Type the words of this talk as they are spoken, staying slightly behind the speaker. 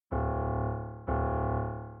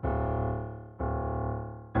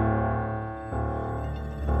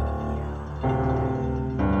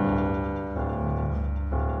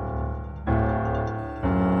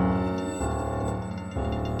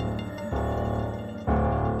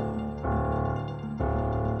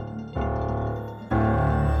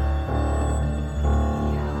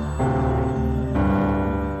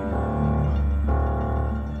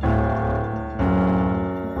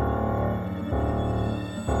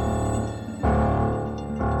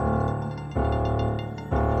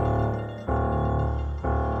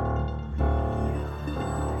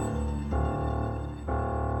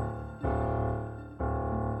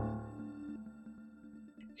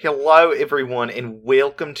Hello, everyone, and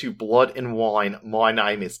welcome to Blood and Wine. My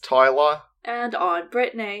name is Tyler. And I'm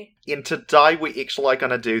Brittany. And today we're actually going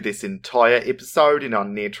to do this entire episode in our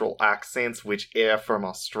natural accents, which are from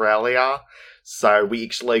Australia. So we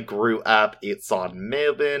actually grew up outside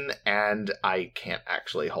Melbourne, and I can't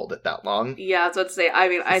actually hold it that long. Yeah, I was about to say,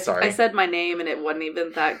 I said my name and it wasn't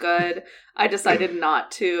even that good. I decided not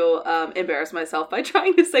to embarrass myself by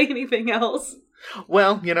trying to say anything else.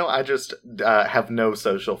 Well, I just have no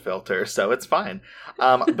social filter, so it's fine.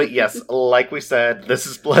 But yes, like we said, this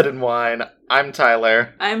is Blood and Wine. I'm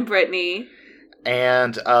Tyler. I'm Brittany.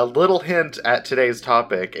 And a little hint at today's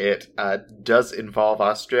topic, it does involve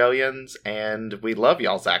Australians, and we love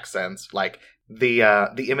y'all's accents. Like, the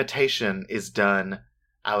imitation is done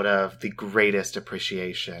out of the greatest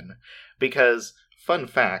appreciation. Because, fun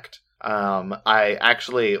fact, I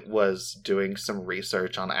actually was doing some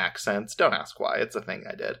research on accents. Don't ask why, it's a thing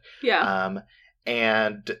I did. Yeah.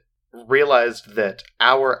 And realized that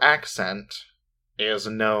our accent is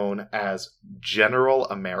known as General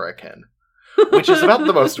American. Which is about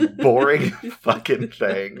the most boring fucking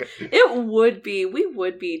thing. It would be. We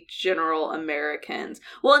would be general Americans.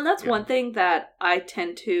 Well, and that's one thing that I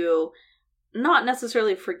tend to not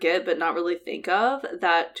necessarily forget, but not really think of,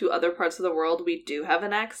 that to other parts of the world we do have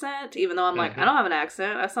an accent, even though I'm like, I don't have an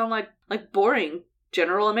accent. I sound like boring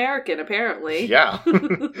general American, apparently. Yeah.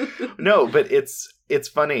 No, but it's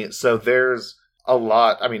funny. So there's a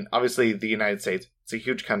lot. I mean, obviously the United States, it's a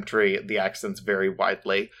huge country. The accents vary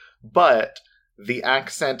widely. But the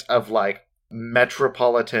accent of, like,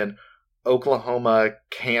 metropolitan Oklahoma,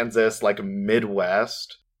 Kansas, like,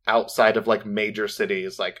 Midwest, outside of, like, major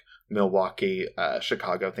cities, like Milwaukee,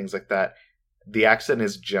 Chicago, things like that, the accent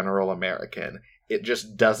is general American. It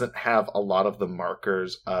just doesn't have a lot of the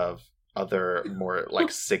markers of other more,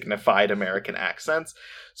 like, signified American accents.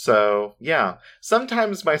 So, yeah.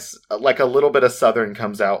 Sometimes a little bit of Southern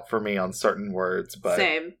comes out for me on certain words, but...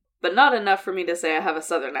 Same. But not enough for me to say I have a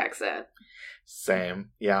Southern accent.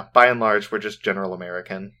 Same. Yeah, by and large, we're just general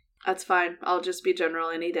American. That's fine. I'll just be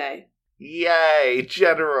general any day. Yay,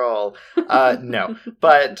 general! No,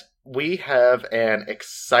 but we have an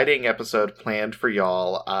exciting episode planned for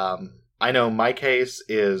y'all. I know my case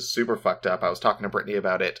is super fucked up. I was talking to Brittany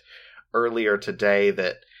about it earlier today,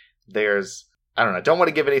 that there's... I don't know, don't want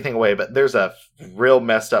to give anything away, but there's a real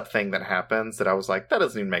messed up thing that happens that I was like, that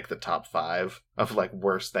doesn't even make the top 5 of, like,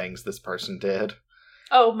 worst things this person did.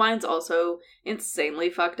 Oh, mine's also insanely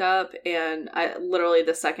fucked up, and I literally,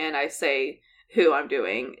 the second I say who I'm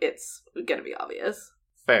doing, it's gonna be obvious.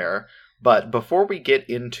 Fair. But before we get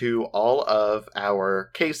into all of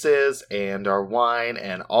our cases and our wine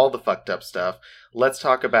and all the fucked up stuff, let's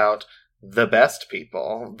talk about the best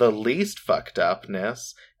people, the least fucked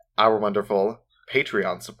upness, our wonderful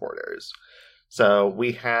Patreon supporters. So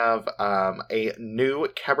we have a new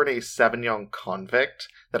Cabernet Sauvignon convict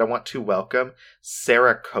that I want to welcome,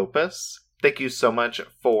 Sarah Kopus. Thank you so much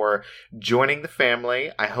for joining the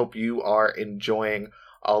family. I hope you are enjoying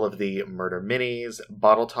all of the Murder Minis,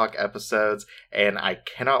 Bottle Talk episodes, and I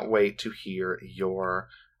cannot wait to hear your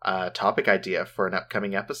topic idea for an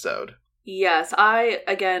upcoming episode. Yes,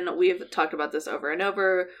 we've talked about this over and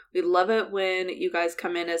over. We love it when you guys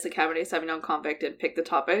come in as a Cabernet Sauvignon convict and pick the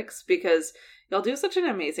topics, because y'all do such an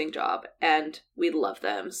amazing job, and we love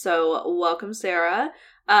them. So, welcome, Sarah.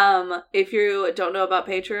 If you don't know about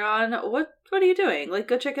Patreon, what are you doing? Like,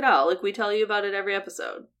 go check it out. Like, we tell you about it every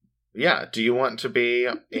episode. Yeah, do you want to be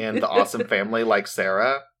in the awesome family like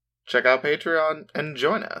Sarah? Check out Patreon and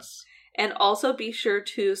join us. And also be sure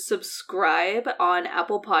to subscribe on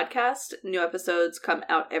Apple Podcast. New episodes come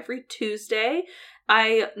out every Tuesday.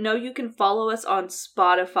 I know you can follow us on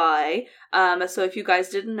Spotify. So if you guys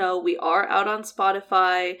didn't know, we are out on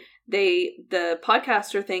Spotify. The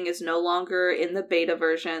podcaster thing is no longer in the beta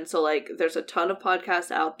version. So, like, there's a ton of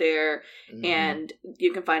podcasts out there. Mm-hmm. And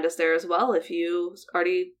you can find us there as well if you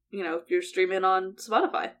already, if you're streaming on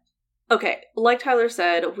Spotify. Okay, like Tyler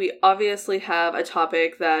said, we obviously have a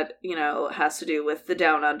topic that, has to do with the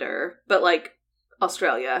Down Under, but, like,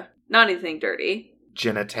 Australia. Not anything dirty.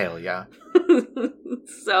 Genitalia.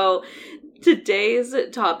 So, today's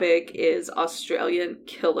topic is Australian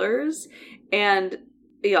killers, and,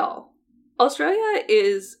 y'all, Australia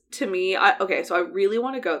is, to me, so I really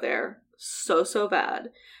want to go there so bad.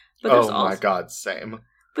 But my god, same.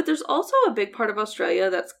 But there's also a big part of Australia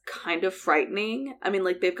that's kind of frightening. I mean,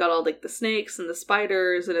 like, they've got all, like, the snakes and the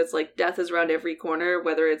spiders, and it's like death is around every corner,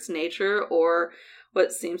 whether it's nature or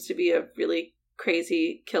what seems to be a really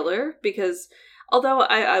crazy killer. Because, although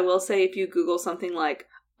I will say, if you Google something like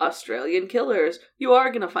Australian killers, you are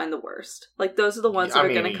going to find the worst. Like, those are the ones that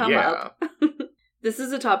are going to come up. This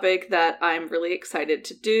is a topic that I'm really excited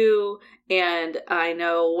to do, and I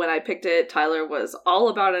know when I picked it, Tyler was all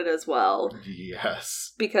about it as well.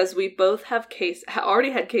 Yes. Because we both have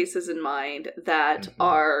already had cases in mind that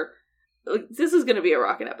are... This is going to be a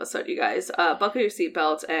rockin' episode, you guys. Buckle your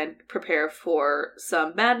seatbelts and prepare for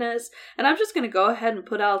some madness. And I'm just going to go ahead and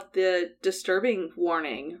put out the disturbing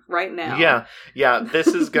warning right now. Yeah. This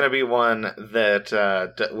is going to be one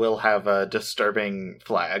that will have a disturbing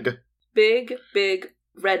flag. Big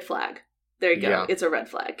red flag. There you go. Yeah. It's a red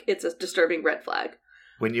flag. It's a disturbing red flag.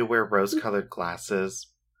 When you wear rose-colored glasses,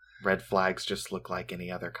 red flags just look like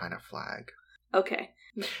any other kind of flag. Okay.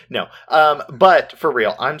 No, but for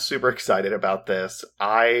real, I'm super excited about this.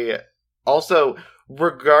 I also,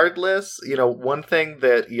 regardless, one thing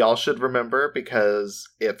that y'all should remember, because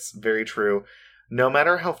it's very true, no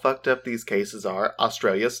matter how fucked up these cases are,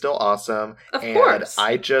 Australia's still awesome. Of course.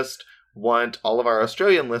 I just want all of our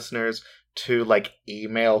Australian listeners to,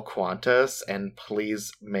 email Qantas and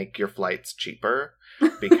please make your flights cheaper,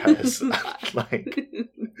 because,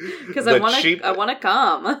 because I want to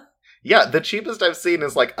come. Yeah, the cheapest I've seen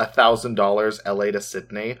is $1,000 LA to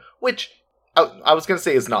Sydney, which I was going to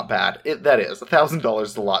say is not bad. That is. $1,000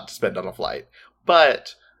 is a lot to spend on a flight.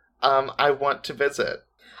 But I want to visit.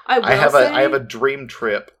 I have a dream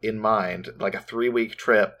trip in mind, a 3-week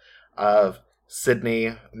trip of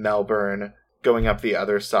Sydney, Melbourne, going up the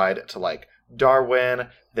other side to Darwin,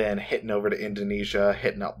 then hitting over to Indonesia,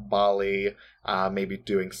 hitting up Bali, maybe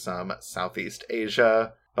doing some Southeast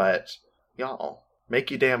Asia. But y'all, make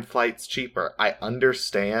your damn flights cheaper. I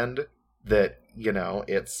understand that,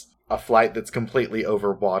 it's a flight that's completely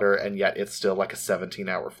over water, and yet it's still a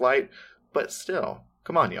 17-hour flight. But still,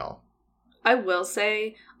 come on, y'all. I will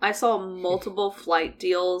say, I saw multiple flight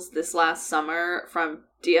deals this last summer from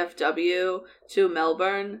DFW to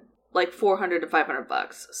Melbourne, $400 to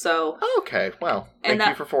 $500. So okay, well, thank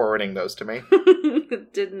you for forwarding those to me.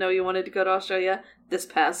 Didn't know you wanted to go to Australia this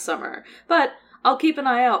past summer, but I'll keep an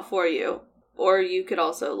eye out for you. Or you could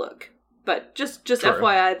also look. But just True.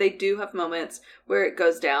 FYI, they do have moments where it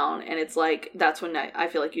goes down, and it's that's when I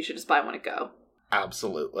feel like you should just buy one and go.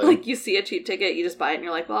 Absolutely. You see a cheap ticket, you just buy it, and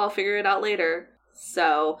you're like, well, I'll figure it out later.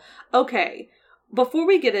 So, okay. Before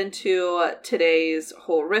we get into today's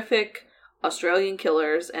horrific Australian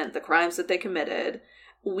killers and the crimes that they committed,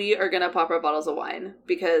 we are going to pop our bottles of wine,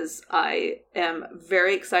 because I am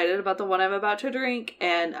very excited about the one I'm about to drink,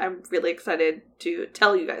 and I'm really excited to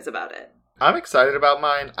tell you guys about it. I'm excited about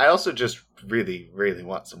mine. I also just really, really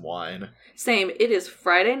want some wine. Same. It is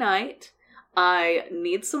Friday night. I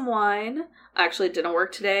need some wine. I actually didn't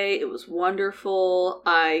work today. It was wonderful.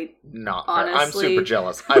 I'm super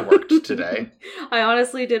jealous. I worked today. I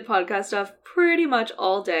honestly did podcast stuff pretty much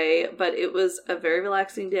all day, but it was a very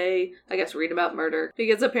relaxing day. I guess read about murder,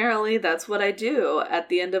 because apparently that's what I do at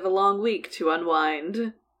the end of a long week to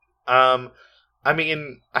unwind. I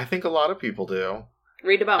think a lot of people do.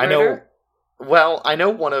 Read about murder? I know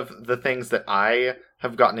one of the things that I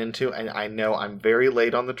have gotten into, and I know I'm very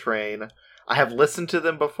late on the train. I have listened to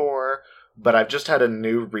them before, but I've just had a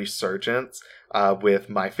new resurgence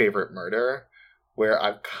with My Favorite Murder, where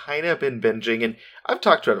I've kind of been binging, and I've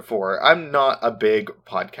talked about it before. I'm not a big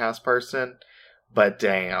podcast person, but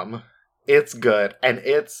damn, it's good. And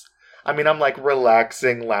I'm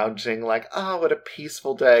relaxing, lounging, oh, what a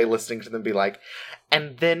peaceful day, listening to them be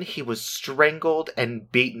and then he was strangled and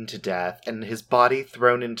beaten to death, and his body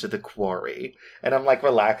thrown into the quarry. And I'm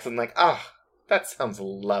relaxing, that sounds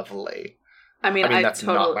lovely. That's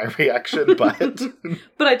not my reaction, but...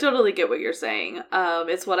 But I totally get what you're saying.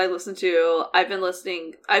 It's what I listen to. I've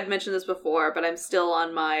mentioned this before, but I'm still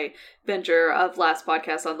on my binger of Last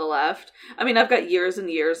Podcast on the Left. I've got years and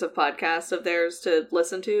years of podcasts of theirs to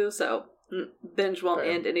listen to, so binge won't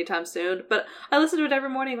end anytime soon. But I listen to it every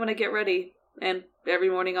morning when I get ready, and every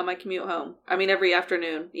morning on my commute home. Every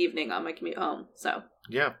afternoon, evening on my commute home, so...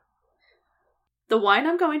 Yeah. The wine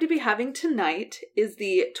I'm going to be having tonight is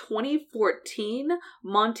the 2014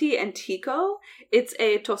 Monte Antico. It's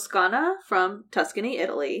a Toscana from Tuscany,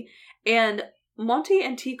 Italy. And Monte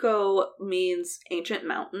Antico means ancient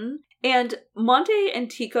mountain. And Monte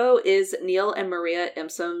Antico is Neil and Maria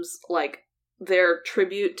Imsom's, their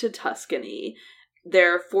tribute to Tuscany.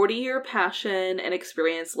 Their 40-year passion and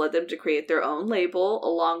experience led them to create their own label,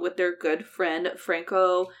 along with their good friend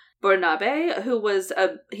Franco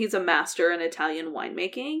Bernabe, he's a master in Italian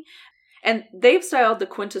winemaking. And they've styled the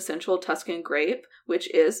quintessential Tuscan grape, which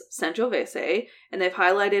is Sangiovese, and they've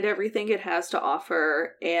highlighted everything it has to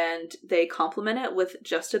offer, and they complement it with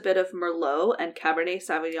just a bit of Merlot and Cabernet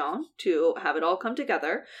Sauvignon to have it all come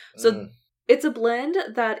together. So It's a blend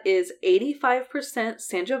that is 85%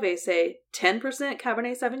 Sangiovese, 10%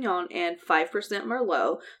 Cabernet Sauvignon, and 5%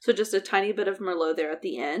 Merlot. So just a tiny bit of Merlot there at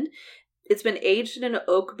the end. It's been aged in an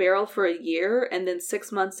oak barrel for a year and then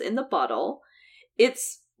 6 months in the bottle.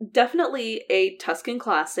 It's definitely a Tuscan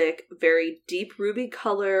classic, very deep ruby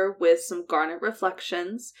color with some garnet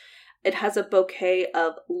reflections. It has a bouquet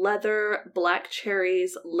of leather, black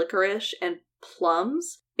cherries, licorice, and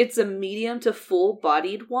plums. It's a medium to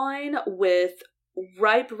full-bodied wine with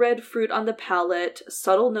ripe red fruit on the palate,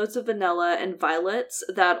 subtle notes of vanilla and violets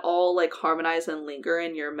that all like harmonize and linger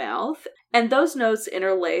in your mouth. And those notes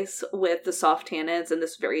interlace with the soft tannins and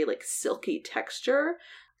this very like silky texture.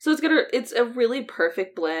 So it's a really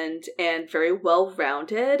perfect blend and very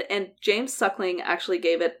well-rounded, and James Suckling actually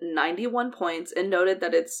gave it 91 points and noted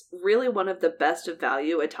that it's really one of the best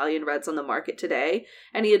value Italian reds on the market today,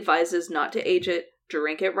 and he advises not to age it,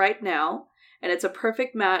 drink it right now, and it's a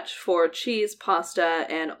perfect match for cheese, pasta,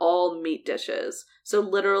 and all meat dishes. So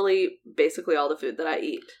literally, basically all the food that I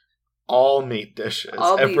eat. All meat dishes.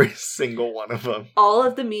 Every single one of them. All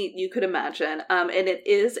of the meat you could imagine. And it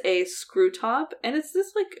is a screw top. And it's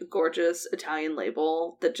this like gorgeous Italian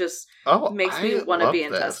label that just makes me want to be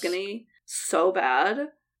in Tuscany so bad.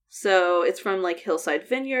 So it's from like Hillside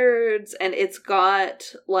Vineyards. And it's got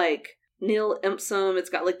like Nil Impsum. It's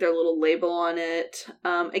got like their little label on it.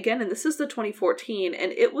 Again, and this is the 2014.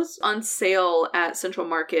 And it was on sale at Central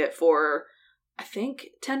Market for, I think,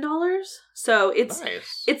 $10. So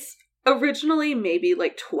it's originally maybe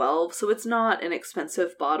like $12, so it's not an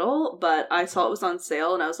expensive bottle, but I saw it was on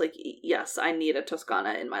sale and I was like, yes, I need a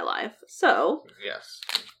Toscana in my life. So, yes.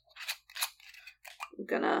 I'm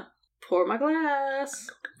gonna pour my glass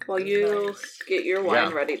while you get your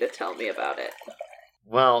wine ready to tell me about it.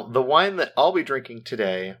 Well, the wine that I'll be drinking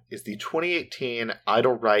today is the 2018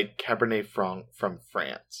 Idle-Rite Cabernet Franc from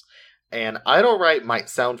France. And Idle-Rite might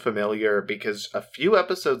sound familiar because a few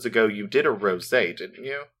episodes ago you did a rosé, didn't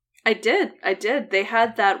you? I did. They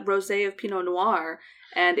had that rosé of Pinot Noir,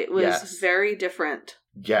 and it was very different.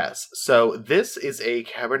 Yes. So this is a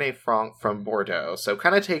Cabernet Franc from Bordeaux. So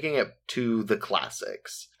kind of taking it to the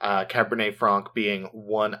classics. Cabernet Franc being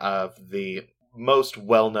one of the most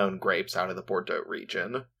well-known grapes out of the Bordeaux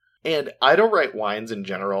region. And Idle-Rite wines in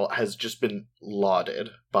general has just been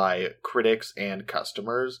lauded by critics and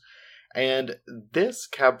customers. And this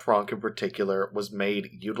Cab Franc in particular was made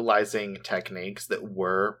utilizing techniques that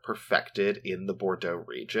were perfected in the Bordeaux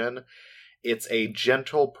region. It's a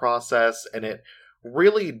gentle process, and it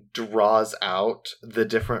really draws out the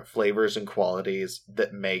different flavors and qualities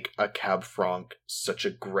that make a Cab Franc such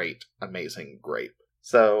a great, amazing grape.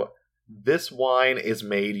 So this wine is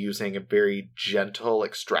made using very gentle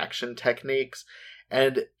extraction techniques,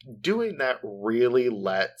 and doing that really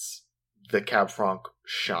lets the Cab Franc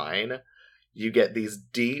shine. You get these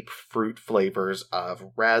deep fruit flavors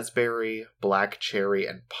of raspberry, black cherry,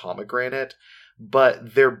 and pomegranate,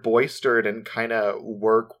 but they're boistered and kind of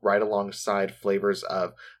work right alongside flavors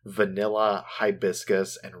of vanilla,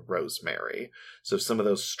 hibiscus, and rosemary. So some of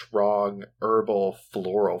those strong herbal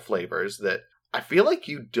floral flavors that I feel like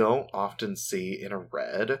you don't often see in a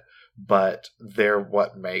red, but they're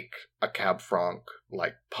what make a Cab Franc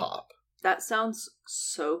like pop. That sounds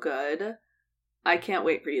so good. I can't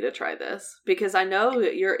wait for you to try this because I know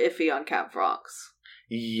that you're iffy on Cab Francs.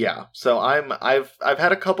 Yeah, so I've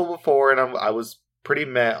had a couple before and I was pretty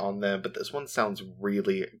meh on them, but this one sounds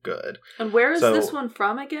really good. And where is this one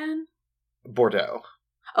from again? Bordeaux.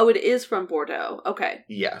 Oh, it is from Bordeaux. Okay.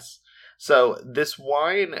 Yes. So this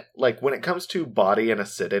wine, like when it comes to body and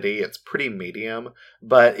acidity, it's pretty medium,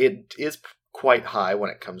 but it is quite high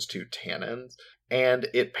when it comes to tannins, and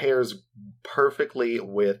it pairs perfectly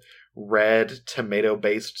with red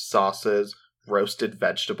tomato-based sauces, roasted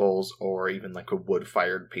vegetables, or even like a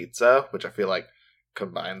wood-fired pizza, which I feel like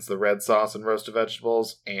combines the red sauce and roasted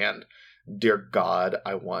vegetables. And dear God,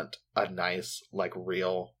 I want a nice, like,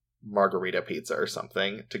 real margarita pizza or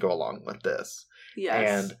something to go along with this.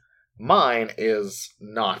 Yes. And mine is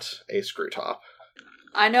not a screw top.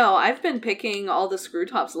 I know. I've been picking all the screw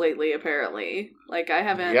tops lately, apparently. Like, I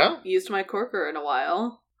haven't used my corker in a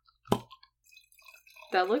while.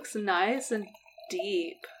 That looks nice and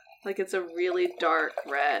deep. Like it's a really dark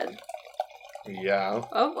red. Yeah.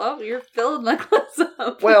 Oh, you're filling my glass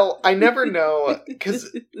up. Well, I never know,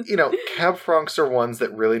 because, Cab Francs are ones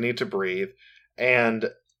that really need to breathe. And,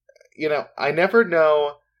 I never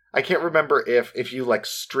know. I can't remember if you, like,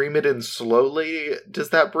 stream it in slowly, does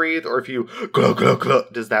that breathe? Or if you glug, glug,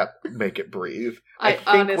 glug, does that make it breathe? I think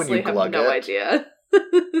honestly when you glug have no idea.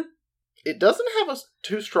 It doesn't have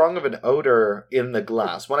too strong of an odor in the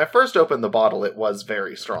glass. When I first opened the bottle, it was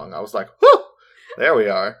very strong. I was like, whoo! There we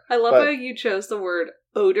are. I love how you chose the word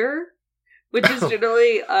odor, which is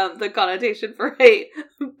generally the connotation for a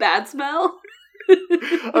bad smell.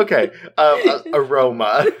 Okay,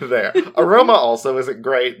 aroma there. Aroma also isn't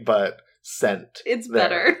great, but scent. It's there.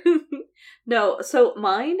 better. No, so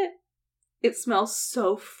mine, it smells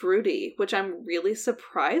so fruity, which I'm really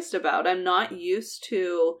surprised about. I'm not used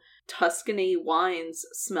to Tuscany wines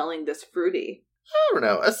smelling this fruity. I don't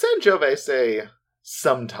know. A Sangiovese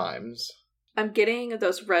sometimes. I'm getting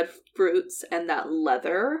those red fruits and that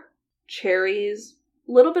leather, cherries,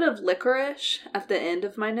 a little bit of licorice at the end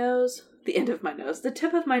of my nose. The end of my nose. The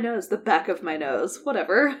tip of my nose. The back of my nose.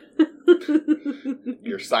 Whatever.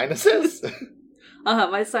 Your sinuses?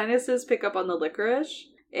 My sinuses pick up on the licorice.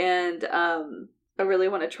 And I really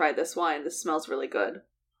want to try this wine. This smells really good.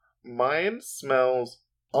 Mine smells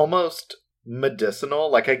almost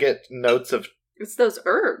medicinal. Like I get notes of... It's those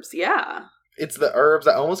herbs, yeah. It's the herbs.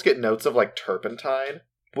 I almost get notes of like turpentine.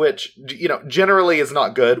 Which, generally is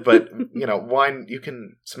not good. But, wine, you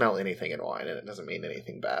can smell anything in wine. And it doesn't mean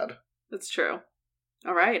anything bad. That's true.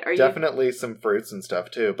 All right. Definitely some fruits and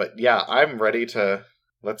stuff too. But yeah, I'm ready to...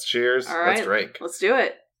 Let's cheers. All right. Let's drink. Let's do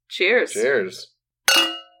it. Cheers. Cheers.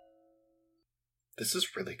 This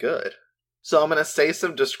is really good. So I'm going to say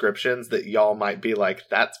some descriptions that y'all might be like,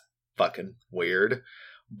 that's fucking weird.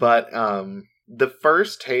 But the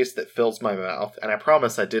first taste that fills my mouth, and I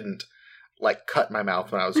promise I didn't cut my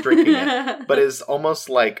mouth when I was drinking it, but is almost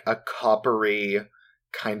like a coppery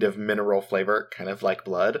kind of mineral flavor, kind of like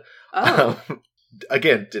blood. Oh.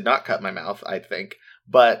 Again, did not cut my mouth, I think.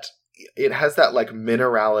 But it has that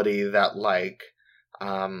minerality, that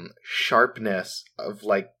sharpness of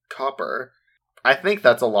copper. I think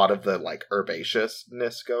that's a lot of the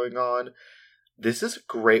herbaceousness going on. This is a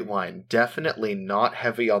great wine. Definitely not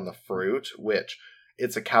heavy on the fruit, which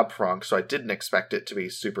it's a Cab Franc, so I didn't expect it to be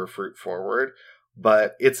super fruit forward.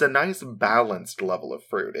 But it's a nice balanced level of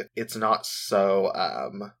fruit. It's not so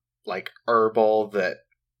herbal that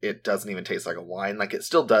it doesn't even taste like a wine. It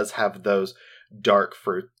still does have those dark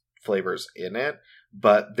fruit flavors in it,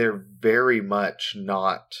 but they're very much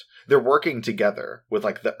not... They're working together with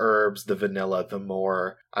the herbs, the vanilla, the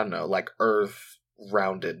more, I don't know, earth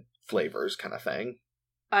rounded flavors kind of thing.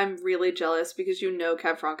 I'm really jealous because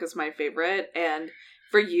Cab Franc is my favorite, and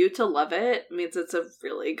for you to love it means it's a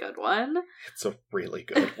really good one. It's a really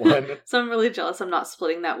good one. So I'm really jealous I'm not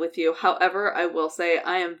splitting that with you. However, I will say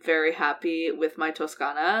I am very happy with my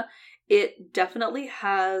Toscana. It definitely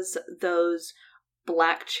has those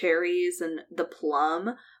black cherries and the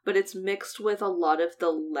plum, but it's mixed with a lot of the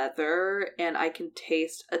leather, and I can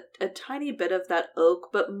taste a tiny bit of that oak,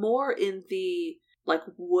 but more in the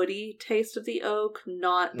woody taste of the oak,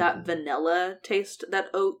 not that vanilla taste that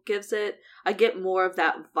oak gives it. I get more of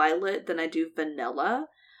that violet than I do vanilla.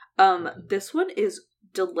 This one is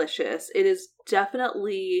delicious. It is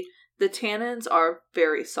definitely... The tannins are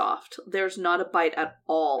very soft. There's not a bite at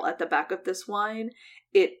all at the back of this wine.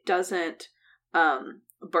 It doesn't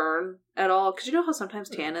burn at all, because how sometimes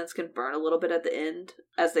tannins can burn a little bit at the end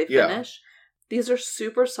as they finish. These are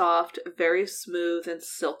super soft, very smooth and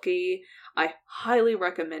silky. I highly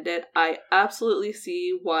recommend it. I absolutely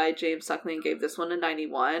see why James Suckling gave this one a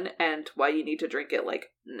 91 and why you need to drink it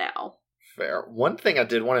now. Fair. One thing I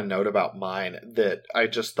did want to note about mine that I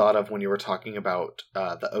just thought of when you were talking about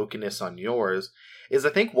the oakiness on yours is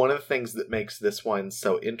I think one of the things that makes this wine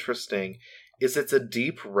so interesting is it's a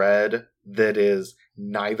deep red that is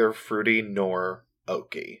neither fruity nor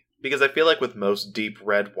oaky. Because I feel like with most deep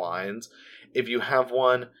red wines, if you have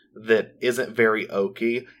one that isn't very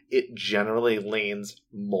oaky, it generally leans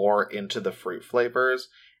more into the fruit flavors,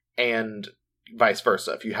 and vice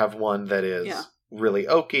versa. If you have one that is really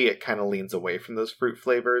oaky, it kind of leans away from those fruit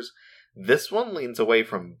flavors. This one leans away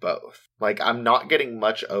from both. I'm not getting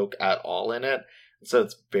much oak at all in it, so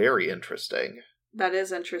it's very interesting. That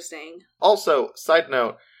is interesting. Also, side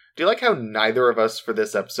note, do you like how neither of us for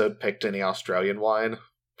this episode picked any Australian wine?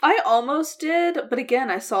 I almost did, but again,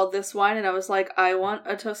 I saw this wine and I was like, I want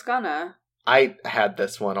a Toscana. I had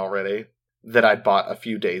this one already that I bought a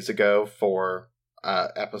few days ago for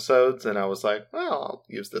episodes, and I was like, well, I'll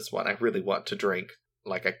use this one. I really want to drink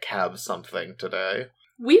a Cab something today.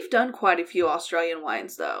 We've done quite a few Australian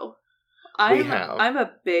wines, though. We have. I'm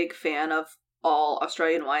a big fan of all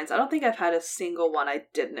Australian wines. I don't think I've had a single one I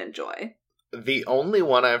didn't enjoy. The only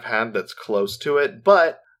one I've had that's close to it,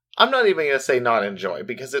 but I'm not even going to say not enjoy,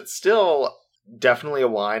 because it's still definitely a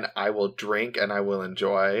wine I will drink and I will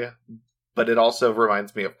enjoy, but it also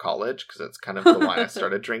reminds me of college, because it's kind of the wine I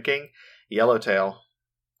started drinking. Yellowtail.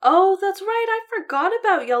 Oh, that's right. I forgot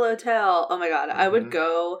about Yellowtail. Oh my god. I would Mhm.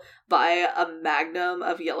 go buy a magnum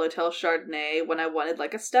of Yellowtail Chardonnay when I wanted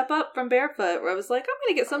like a step up from Barefoot, where I was like, I'm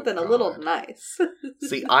going to get something a little God. nice.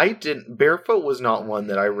 See, Barefoot was not one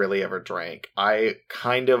that I really ever drank. I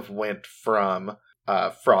kind of went from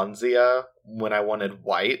Franzia when I wanted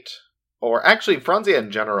white, or actually Franzia in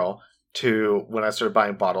general, to when I started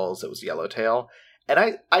buying bottles, it was Yellowtail.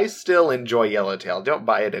 And I still enjoy Yellowtail. Don't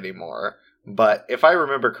buy it anymore. But if I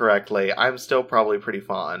remember correctly, I'm still probably pretty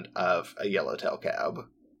fond of a Yellowtail cab.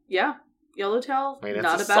 Yeah. Yellowtail, I mean, it's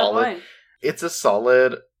not a a bad solid- wine. It's a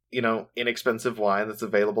solid, inexpensive wine that's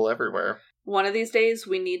available everywhere. One of these days,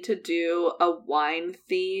 we need to do a wine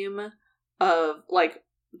theme of, like,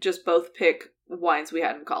 just both pick wines we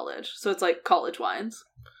had in college. So it's like college wines.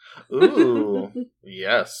 Ooh,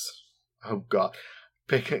 yes. Oh god,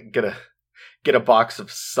 get a box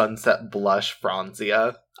of Sunset Blush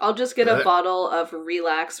Franzia. I'll just get a bottle of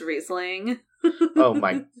Relax Riesling. Oh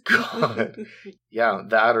my god, yeah,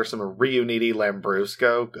 that or some Riuniti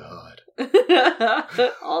Lambrusco. God,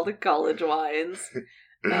 All the college wines.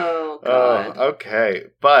 Oh god. Okay,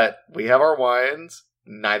 but we have our wines,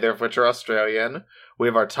 neither of which are Australian. We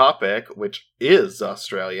have our topic, which is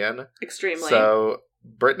Australian. Extremely. So,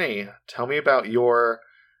 Brittany, tell me about your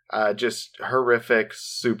just horrific,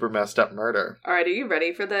 super messed up murder. Alright, are you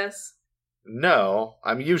ready for this? No,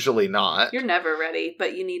 I'm usually not. You're never ready,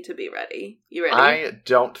 but you need to be ready. You ready? I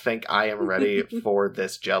don't think I am ready for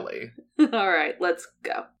this jelly. Alright, let's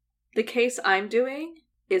go. The case I'm doing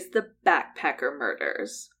is the Backpacker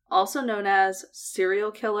Murders, also known as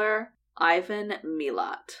serial killer Ivan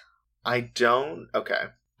Milat. I don't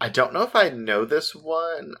know if I know this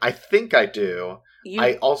one. I think I do.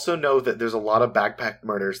 I also know that there's a lot of backpack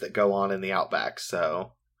murders that go on in the Outback,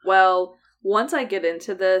 so... Well, once I get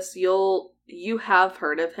into this, you have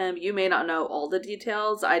heard of him. You may not know all the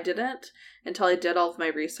details. I didn't until I did all of my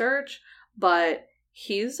research, but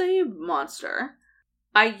he's a monster.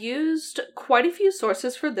 I used quite a few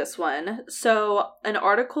sources for this one. So, an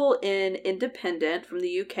article in Independent from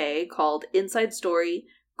the UK called Inside Story,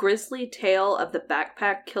 Grisly Tale of the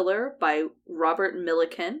Backpack Killer by Robert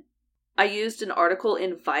Milliken. I used an article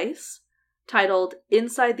in Vice titled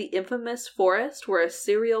Inside the Infamous Forest Where a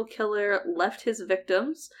Serial Killer Left His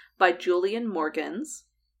Victims by Julian Morgans.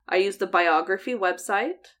 I used the biography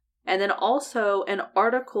website, and then also an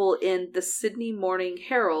article in the Sydney Morning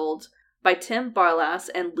Herald by Tim Barlass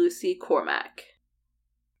and Lucy Cormack.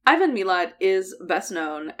 Ivan Milat is best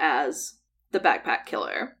known as the Backpack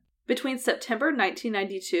Killer. Between September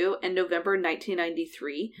 1992 and November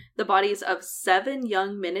 1993, the bodies of 7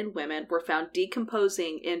 young men and women were found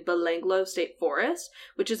decomposing in Belanglo State Forest,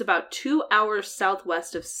 which is about 2 hours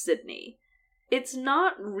southwest of Sydney. It's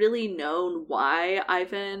not really known why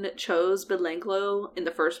Ivan chose Belanglo in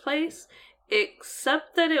the first place,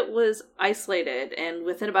 except that it was isolated and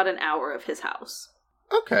within about an hour of his house.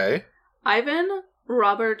 Okay. Ivan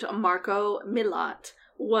Robert Marco Milat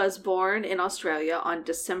was born in Australia on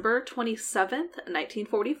December 27th,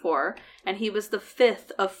 1944, and he was the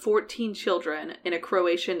 5th of 14 children in a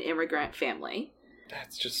Croatian immigrant family.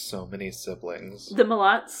 That's just so many siblings. The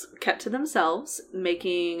Milats kept to themselves,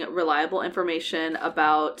 making reliable information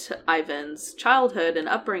about Ivan's childhood and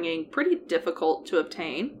upbringing pretty difficult to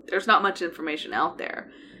obtain. There's not much information out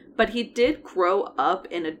there. But he did grow up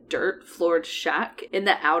in a dirt-floored shack in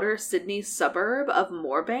the outer Sydney suburb of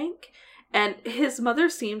Moorebank, and his mother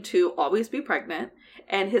seemed to always be pregnant,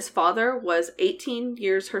 and his father was 18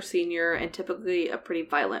 years her senior and typically a pretty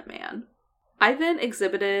violent man. Ivan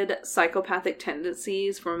exhibited psychopathic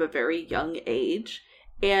tendencies from a very young age,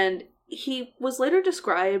 and he was later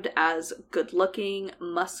described as good-looking,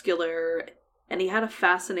 muscular, and he had a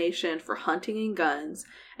fascination for hunting and guns,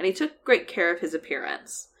 and he took great care of his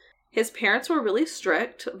appearance. His parents were really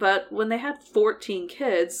strict, but when they had 14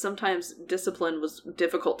 kids, sometimes discipline was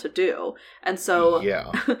difficult to do. And so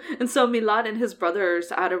Milat and his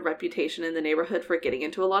brothers had a reputation in the neighborhood for getting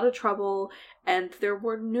into a lot of trouble, and there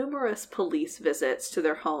were numerous police visits to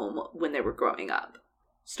their home when they were growing up.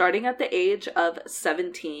 Starting at the age of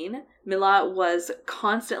 17, Milat was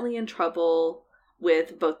constantly in trouble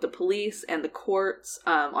with both the police and the courts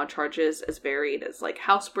on charges as varied as like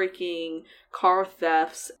housebreaking, car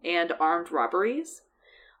thefts, and armed robberies.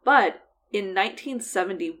 But in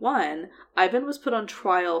 1971, Ivan was put on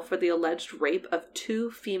trial for the alleged rape of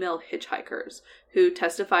 2 female hitchhikers who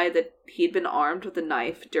testified that he'd been armed with a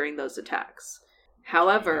knife during those attacks.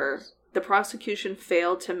 However, the prosecution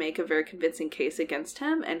failed to make a very convincing case against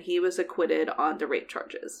him, and he was acquitted on the rape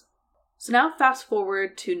charges. So now fast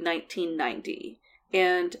forward to 1990.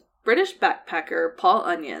 And British backpacker Paul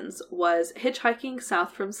Onions was hitchhiking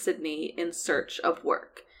south from Sydney in search of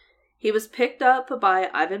work. He was picked up by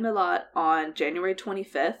Ivan Milat on January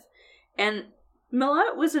 25th, and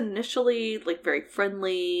Milat was initially, very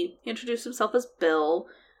friendly. He introduced himself as Bill,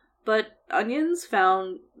 but Onions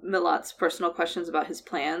found Milat's personal questions about his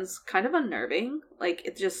plans kind of unnerving.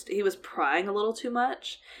 He was prying a little too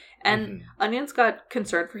much. And Onions got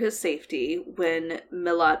concerned for his safety when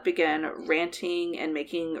Milat began ranting and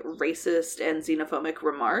making racist and xenophobic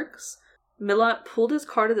remarks. Milat pulled his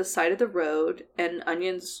car to the side of the road, and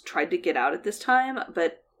Onions tried to get out at this time,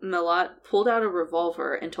 but Milat pulled out a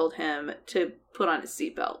revolver and told him to put on his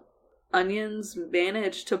seatbelt. Onions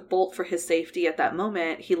managed to bolt for his safety at that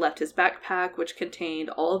moment. He left his backpack, which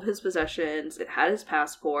contained all of his possessions. It had his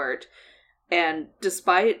passport. And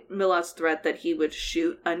despite Milat's threat that he would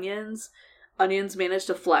shoot Onions managed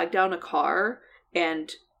to flag down a car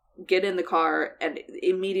and get in the car and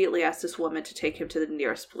immediately asked this woman to take him to the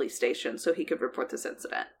nearest police station so he could report this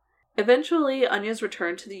incident. Eventually, Onions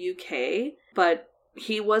returned to the UK, but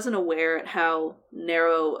he wasn't aware at how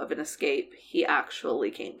narrow of an escape he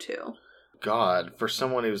actually came to. God, for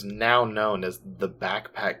someone who's now known as the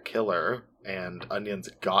backpack killer, and Onions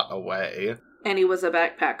got away. And he was a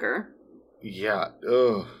backpacker. Yeah,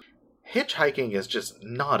 ugh. Hitchhiking is just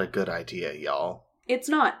not a good idea, y'all. It's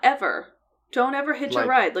not, ever. Don't ever hitch a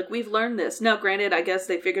ride. We've learned this. Now, granted, I guess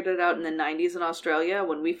they figured it out in the 90s in Australia,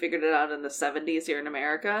 when we figured it out in the 70s here in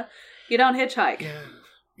America. You don't hitchhike.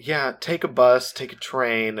 Yeah, take a bus, take a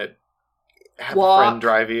train, have Walk. a friend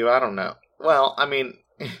drive you, I don't know. Well, I mean...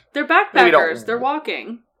 They're backpackers. They're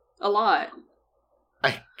walking. A lot.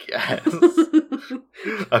 I guess.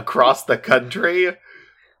 Across the country?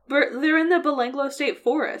 They're in the Belanglo State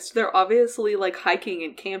Forest. They're obviously, hiking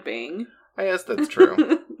and camping. I guess that's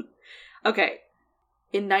true. Okay.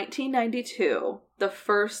 In 1992, the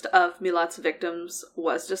first of Milat's victims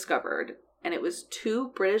was discovered, and it was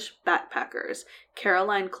two British backpackers,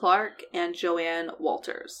 Caroline Clark and Joanne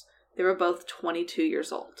Walters. They were both 22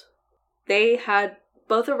 years old. They had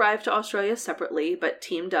both arrived to Australia separately, but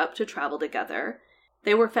teamed up to travel together.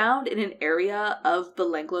 They were found in an area of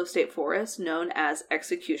Belanglo State Forest known as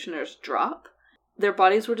Executioner's Drop. Their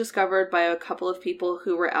bodies were discovered by a couple of people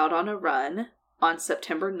who were out on a run on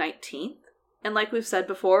September 19th. And like we've said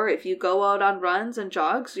before, if you go out on runs and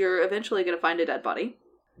jogs, you're eventually going to find a dead body.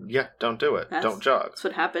 Yeah, don't do it. Don't jog. That's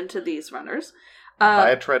what happened to these runners. Buy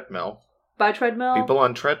a treadmill. Buy treadmill. People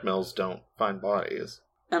on treadmills don't find bodies.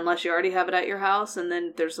 Unless you already have it at your house, and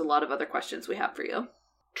then there's a lot of other questions we have for you.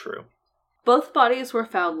 True. Both bodies were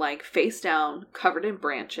found, face down, covered in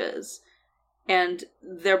branches. And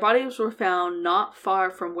their bodies were found not far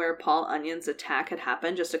from where Paul Onion's attack had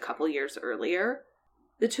happened just a couple years earlier.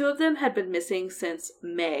 The two of them had been missing since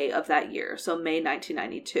May of that year, so May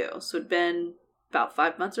 1992. So it'd been about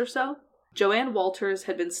 5 months or so. Joanne Walters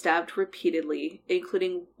had been stabbed repeatedly,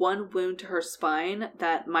 including one wound to her spine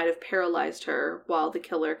that might have paralyzed her while the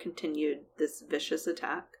killer continued this vicious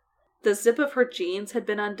attack. The zip of her jeans had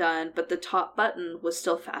been undone, but the top button was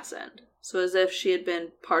still fastened. So as if she had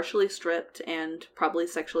been partially stripped and probably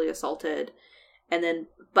sexually assaulted, and then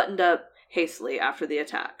buttoned up hastily after the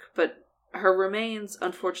attack. But her remains,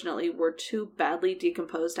 unfortunately, were too badly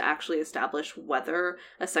decomposed to actually establish whether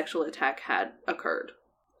a sexual attack had occurred.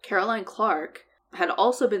 Caroline Clark had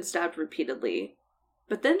also been stabbed repeatedly,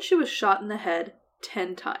 but then she was shot in the head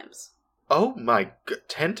 10 times. Oh my god,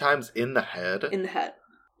 10 times in the head? In the head.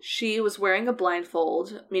 She was wearing a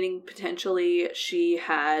blindfold, meaning potentially she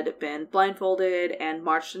had been blindfolded and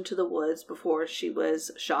marched into the woods before she was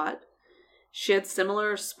shot. She had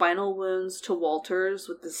similar spinal wounds to Walters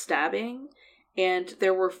with the stabbing, and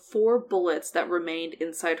there were 4 bullets that remained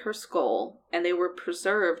inside her skull, and they were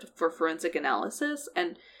preserved for forensic analysis,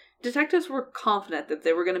 and detectives were confident that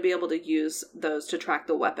they were going to be able to use those to track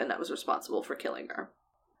the weapon that was responsible for killing her.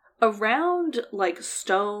 A round,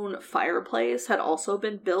 stone fireplace had also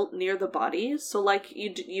been built near the bodies. So,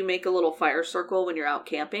 you make a little fire circle when you're out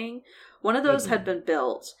camping. One of those had been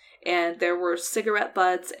built, and there were cigarette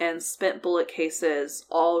butts and spent bullet cases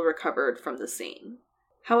all recovered from the scene.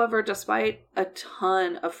 However, despite a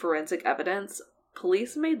ton of forensic evidence,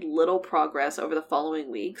 police made little progress over the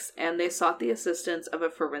following weeks, and they sought the assistance of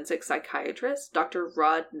a forensic psychiatrist, Dr.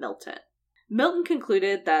 Rod Milton. Milton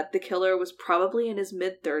concluded that the killer was probably in his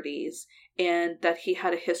mid-30s and that he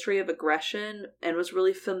had a history of aggression and was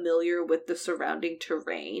really familiar with the surrounding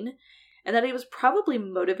terrain, and that he was probably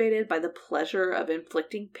motivated by the pleasure of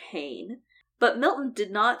inflicting pain. But Milton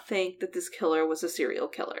did not think that this killer was a serial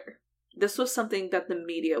killer. This was something that the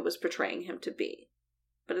media was portraying him to be.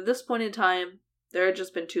 But at this point in time, there had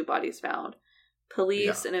just been 2 bodies found.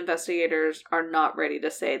 Police and investigators are not ready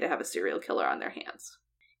to say they have a serial killer on their hands.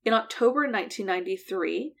 In October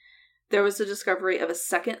 1993, there was the discovery of a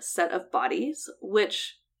second set of bodies,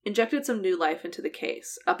 which injected some new life into the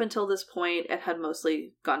case. Up until this point, it had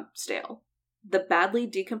mostly gone stale. The badly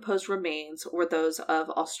decomposed remains were those of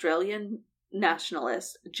Australian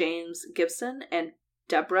nationalists James Gibson and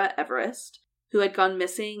Deborah Everest, who had gone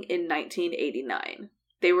missing in 1989.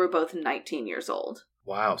 They were both 19 years old.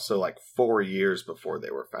 Wow, so like 4 years before they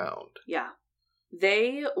were found. Yeah.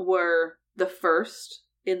 They were the first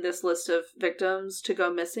in this list of victims to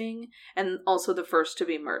go missing, and also the first to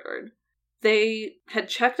be murdered. They had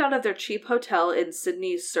checked out of their cheap hotel in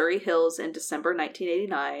Sydney's Surrey Hills in December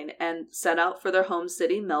 1989 and set out for their home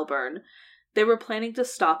city, Melbourne. They were planning to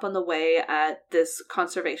stop on the way at this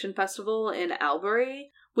conservation festival in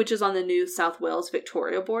Albury, which is on the New South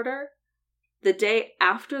Wales-Victoria border. The day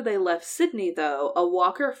after they left Sydney, though, a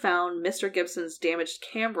walker found Mr. Gibson's damaged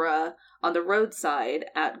camera on the roadside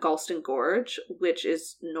at Galston Gorge, which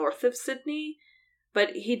is north of Sydney,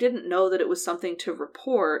 but he didn't know that it was something to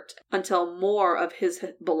report until more of his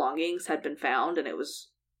belongings had been found, and it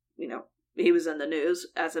was, he was in the news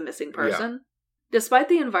as a missing person. Yeah. Despite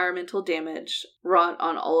the environmental damage wrought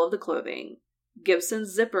on all of the clothing,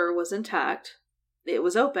 Gibson's zipper was intact, it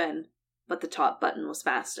was open, but the top button was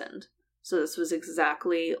fastened. So this was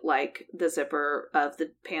exactly like the zipper of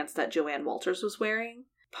the pants that Joanne Walters was wearing.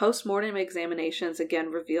 Post-mortem examinations again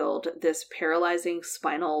revealed this paralyzing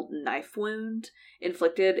spinal knife wound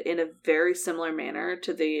inflicted in a very similar manner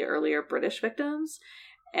to the earlier British victims,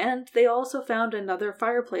 and they also found another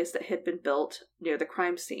fireplace that had been built near the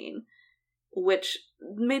crime scene, which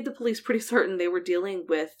made the police pretty certain they were dealing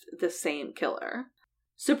with the same killer.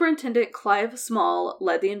 Superintendent Clive Small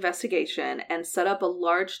led the investigation and set up a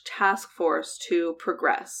large task force to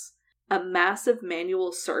progress. A massive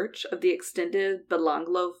manual search of the extended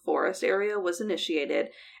Belanglo forest area was initiated,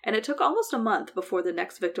 and it took almost a month before the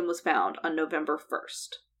next victim was found on November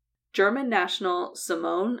 1st. German national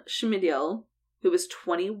Simone Schmidl, who was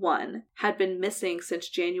 21, had been missing since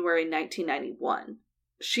January 1991.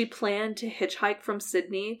 She planned to hitchhike from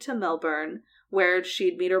Sydney to Melbourne, where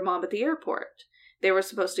she'd meet her mom at the airport. They were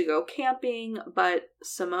supposed to go camping, but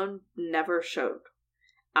Simone never showed.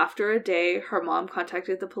 After a day, her mom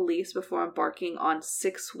contacted the police before embarking on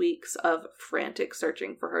 6 weeks of frantic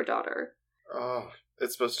searching for her daughter. Oh, it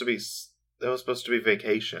was supposed to be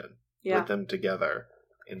vacation with them together.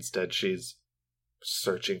 Instead, she's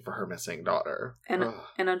searching for her missing daughter.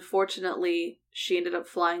 And unfortunately, she ended up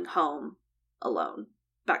flying home alone,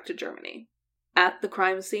 back to Germany. At the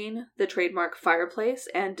crime scene, the trademark fireplace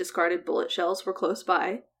and discarded bullet shells were close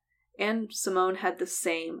by, and Simone had the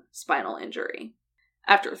same spinal injury.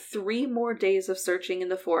 After 3 more days of searching in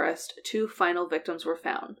the forest, 2 final victims were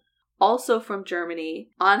found. Also from Germany,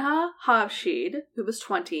 Anja Havschid, who was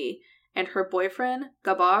 20, and her boyfriend,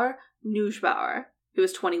 Gabar Neusbauer, who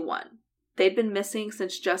was 21. They'd been missing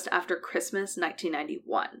since just after Christmas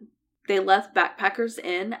 1991. They left Backpackers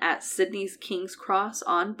Inn at Sydney's King's Cross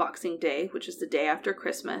on Boxing Day, which is the day after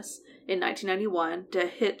Christmas, in 1991, to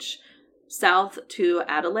hitch south to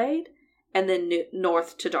Adelaide and then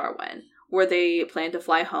north to Darwin, where they planned to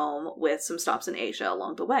fly home with some stops in Asia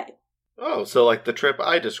along the way. Oh, so like the trip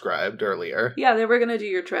I described earlier. Yeah, they were going to do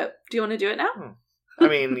your trip. Do you want to do it now? I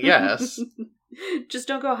mean, yes. Just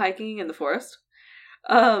don't go hiking in the forest.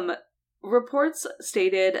 Reports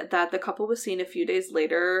stated that the couple was seen a few days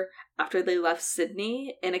later after they left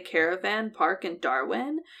Sydney in a caravan park in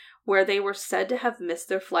Darwin, where they were said to have missed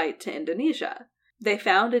their flight to Indonesia. They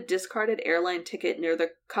found a discarded airline ticket near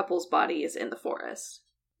the couple's bodies in the forest.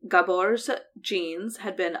 Gabor's jeans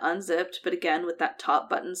had been unzipped, but again with that top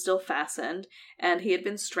button still fastened, and he had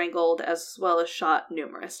been strangled as well as shot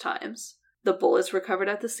numerous times. The bullets recovered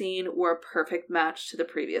at the scene were a perfect match to the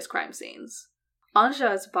previous crime scenes.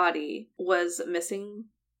 Anja's body was missing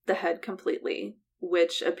the head completely,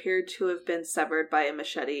 which appeared to have been severed by a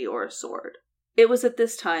machete or a sword. It was at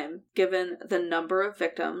this time, given the number of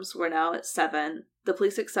victims were now at 7, the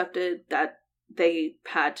police accepted that they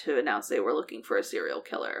had to announce they were looking for a serial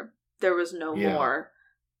killer. There was no more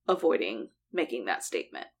avoiding making that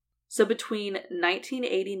statement. So between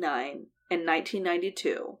 1989 and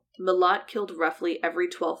 1992, Milat killed roughly every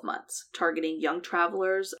 12 months, targeting young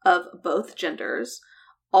travelers of both genders,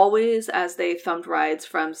 always as they thumbed rides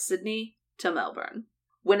from Sydney to Melbourne.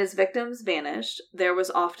 When his victims vanished, there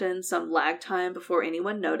was often some lag time before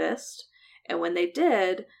anyone noticed, and when they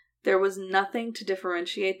did, there was nothing to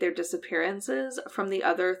differentiate their disappearances from the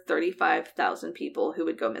other 35,000 people who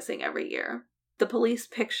would go missing every year. The police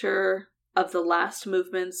picture of the last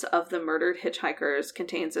movements of the murdered hitchhikers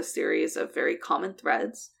contains a series of very common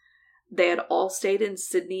threads. They had all stayed in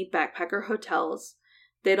Sydney backpacker hotels.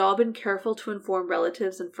 They'd all been careful to inform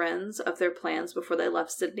relatives and friends of their plans before they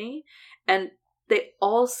left Sydney, and they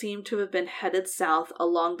all seemed to have been headed south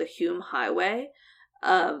along the Hume Highway,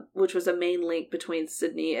 which was a main link between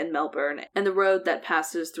Sydney and Melbourne, and the road that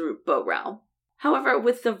passes through Bowral. However,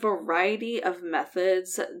 with the variety of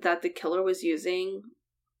methods that the killer was using,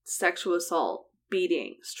 sexual assault,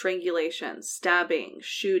 beating, strangulation, stabbing,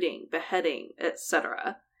 shooting, beheading,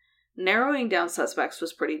 etc., narrowing down suspects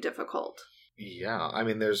was pretty difficult. Yeah, I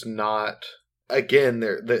mean, there's not... Again,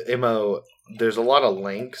 the MO, there's a lot of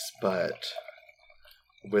links, but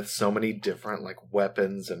with so many different,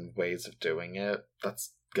 weapons and ways of doing it,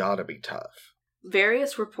 that's gotta be tough.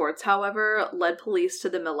 Various reports, however, led police to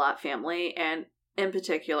the Milat family, and in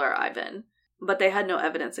particular, Ivan. But they had no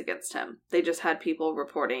evidence against him. They just had people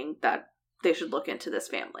reporting that they should look into this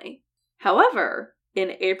family. However,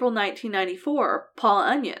 in April 1994, Paul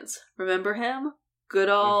Onions, remember him? Good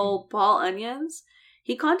old Paul Onions?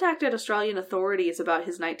 He contacted Australian authorities about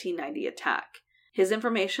his 1990 attack. His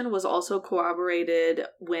information was also corroborated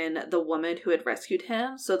when the woman who had rescued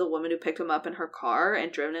him, so the woman who picked him up in her car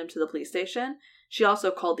and driven him to the police station, she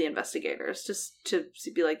also called the investigators just to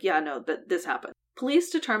be like, yeah, no, that this happened. Police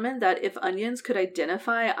determined that if Onions could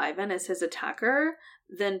identify Ivan as his attacker,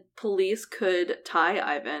 then police could tie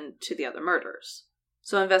Ivan to the other murders.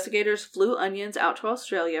 So investigators flew Onions out to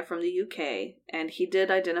Australia from the UK, and he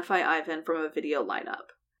did identify Ivan from a video lineup.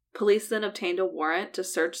 Police then obtained a warrant to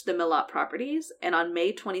search the Milat properties, and on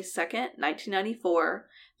May 22nd, 1994,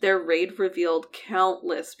 their raid revealed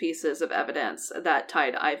countless pieces of evidence that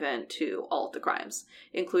tied Ivan to all of the crimes,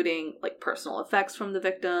 including personal effects from the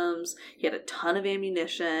victims. He had a ton of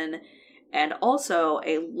ammunition, and also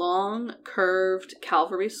a long, curved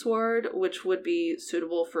cavalry sword, which would be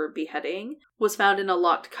suitable for beheading, was found in a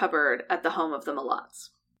locked cupboard at the home of the Milats.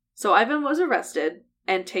 So Ivan was arrested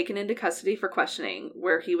and taken into custody for questioning,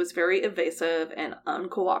 where he was very evasive and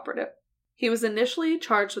uncooperative. He was initially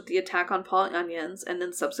charged with the attack on Paul Onions, and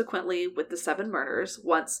then subsequently with the 7 murders,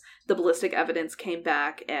 once the ballistic evidence came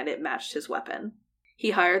back and it matched his weapon. He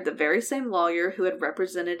hired the very same lawyer who had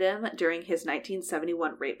represented him during his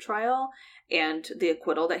 1971 rape trial, and the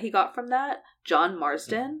acquittal that he got from that, John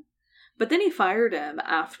Marsden. But then he fired him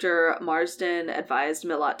after Marsden advised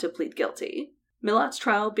Milat to plead guilty. Milat's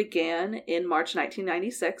trial began in March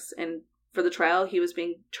 1996, and for the trial he was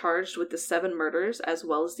being charged with the 7 murders as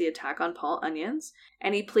well as the attack on Paul Onions,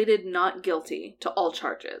 and he pleaded not guilty to all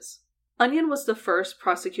charges. Onion was the first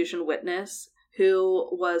prosecution witness, who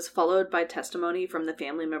was followed by testimony from the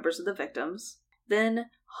family members of the victims. Then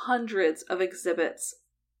hundreds of exhibits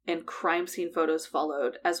and crime scene photos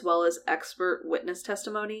followed, as well as expert witness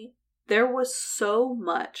testimony. There was so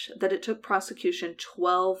much that it took prosecution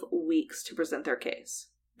 12 weeks to present their case.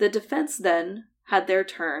 The defense then had their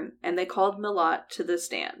turn, and they called Milat to the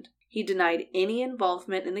stand. He denied any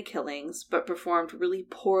involvement in the killings, but performed really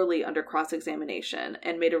poorly under cross-examination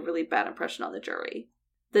and made a really bad impression on the jury.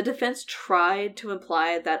 The defense tried to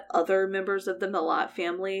imply that other members of the Milat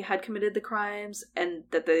family had committed the crimes and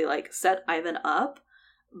that they set Ivan up,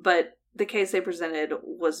 but the case they presented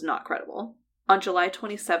was not credible. On July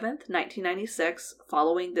 27th, 1996,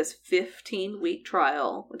 following this 15-week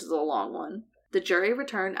trial, which is a long one, the jury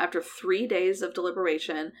returned after 3 days of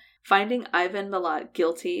deliberation, finding Ivan Milat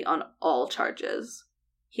guilty on all charges.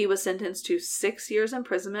 He was sentenced to 6 years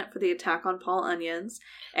imprisonment for the attack on Paul Onions.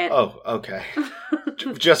 And oh, okay.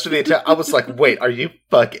 Just for the attack. I was like, wait, are you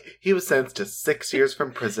fucking... He was sentenced to 6 years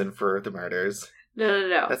from prison for the murders.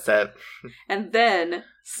 No. That's it. And then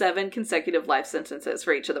 7 consecutive life sentences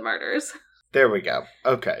for each of the murders. There we go.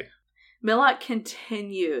 Okay. Milat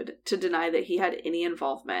continued to deny that he had any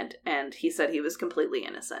involvement, and he said he was completely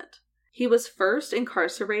innocent. He was first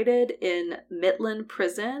incarcerated in Mitland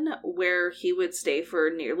Prison, where he would stay for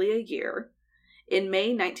nearly a year. In May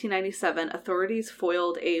 1997, authorities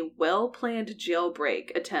foiled a well-planned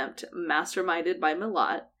jailbreak attempt masterminded by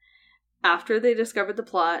Milat. After they discovered the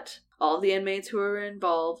plot, all the inmates who were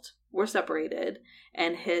involved were separated,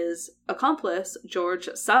 and his accomplice, George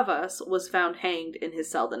Savas, was found hanged in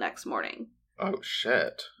his cell the next morning. Oh,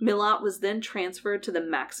 shit. Milat was then transferred to the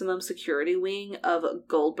maximum security wing of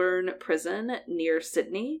Goulburn Prison near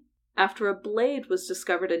Sydney. After a blade was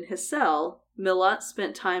discovered in his cell, Milat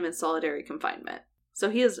spent time in solitary confinement. So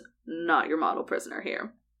he is not your model prisoner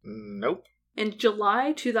here. Nope. In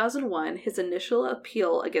July 2001, his initial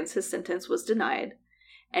appeal against his sentence was denied,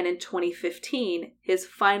 and in 2015, his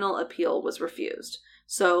final appeal was refused.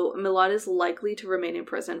 So Milat is likely to remain in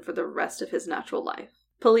prison for the rest of his natural life.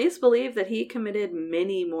 Police believe that he committed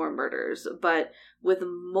many more murders, but with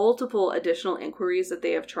multiple additional inquiries that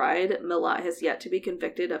they have tried, Milat has yet to be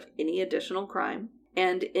convicted of any additional crime.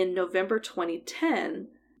 And in November 2010,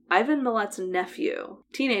 Ivan Milat's nephew,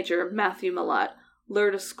 teenager Matthew Milat,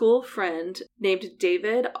 lured a school friend named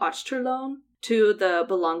David Ochterlone to the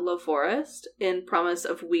Belanglo forest in promise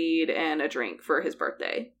of weed and a drink for his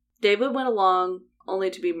birthday. David went along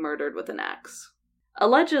only to be murdered with an axe.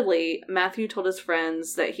 Allegedly, Matthew told his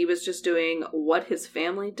friends that he was just doing what his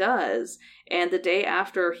family does, and the day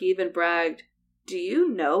after he even bragged, "Do you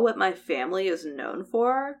know what my family is known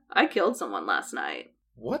for? I killed someone last night."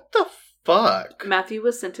 What the fuck? Matthew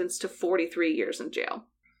was sentenced to 43 years in jail.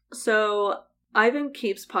 So, Ivan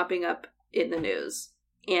keeps popping up in the news,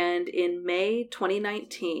 and in May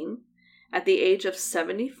 2019, at the age of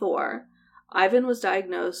 74, Ivan was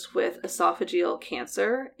diagnosed with esophageal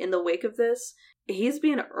cancer. In the wake of this, he's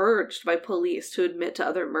being urged by police to admit to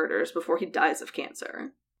other murders before he dies of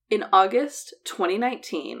cancer. In August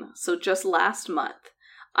 2019, so just last month,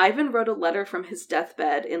 Ivan wrote a letter from his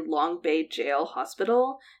deathbed in Long Bay Jail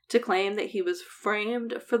Hospital to claim that he was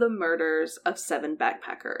framed for the murders of 7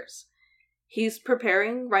 backpackers. He's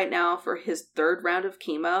preparing right now for his 3rd round of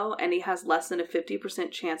chemo, and he has less than a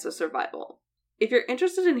 50% chance of survival. If you're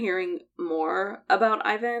interested in hearing more about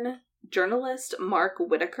Ivan, journalist Mark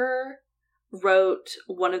Whitaker wrote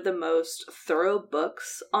one of the most thorough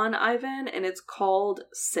books on Ivan, and it's called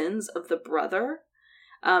Sins of the Brother.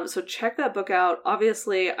 So check that book out.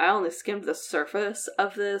 Obviously, I only skimmed the surface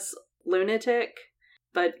of this lunatic,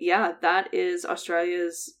 but yeah, that is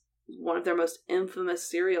Australia's one of their most infamous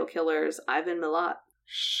serial killers, Ivan Milat.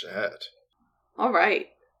 Shit. All right.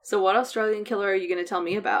 So what Australian killer are you going to tell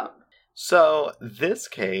me about? So, this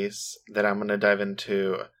case that I'm going to dive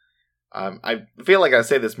into, I feel like I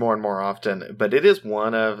say this more and more often, but it is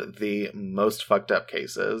one of the most fucked up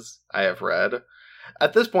cases I have read.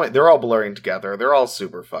 At this point, they're all blurring together. They're all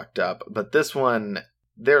super fucked up. But this one,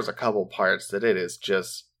 there's a couple parts that it is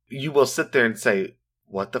just, you will sit there and say,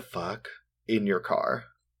 what the fuck? In your car.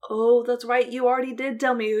 Oh, that's right. You already did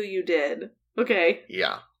tell me who you did. Okay.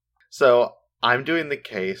 Yeah. So, I'm doing the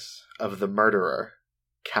case of the murderer,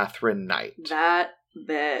 Katherine Knight. That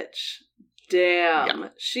bitch. Damn. Yeah.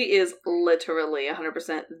 She is literally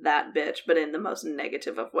 100% that bitch, but in the most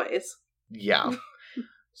negative of ways. Yeah.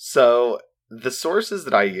 So, the sources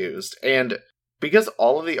that I used, and because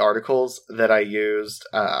all of the articles that I used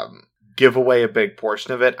give away a big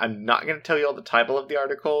portion of it, I'm not going to tell you all the title of the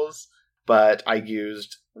articles, but I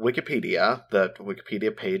used Wikipedia, the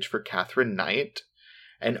Wikipedia page for Katherine Knight,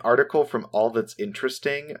 an article from All That's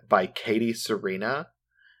Interesting by Katie Serena,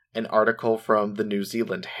 an article from the New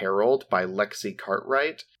Zealand Herald by Lexi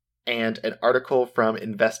Cartwright, and an article from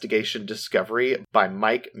Investigation Discovery by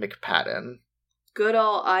Mike McPadden. Good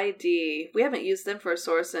ol' ID. We haven't used them for a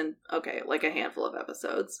source in, like a handful of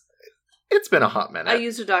episodes. It's been a hot minute. I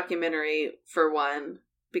used a documentary for one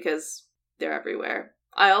because they're everywhere.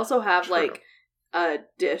 I also have, True. a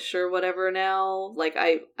dish or whatever now.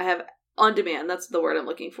 I have on demand. That's the word I'm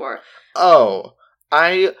looking for. Oh,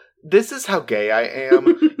 this is how gay I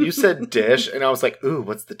am. You said dish, and I was like, ooh,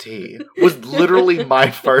 what's the tea? Was literally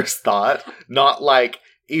my first thought. Not,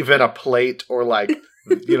 even a plate or,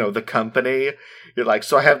 the company. You're like,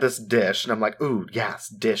 so I have this dish, and I'm like, ooh, yes,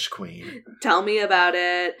 dish queen. Tell me about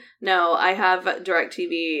it. No, I have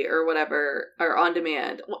DirecTV or whatever, or on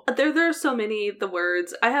demand. There are so many, the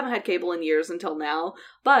words. I haven't had cable in years until now,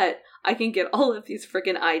 but I can get all of these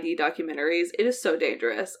freaking ID documentaries. It is so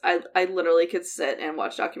dangerous. I literally could sit and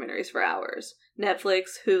watch documentaries for hours.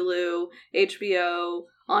 Netflix, Hulu, HBO,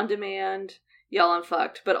 on demand. Y'all, I'm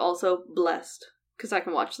fucked, but also blessed, because I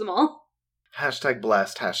can watch them all. Hashtag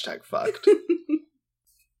blessed, hashtag fucked.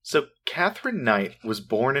 So, Katherine Knight was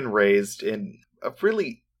born and raised in a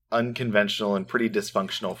really unconventional and pretty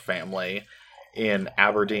dysfunctional family in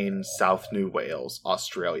Aberdeen, South New Wales,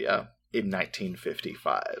 Australia, in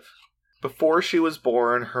 1955. Before she was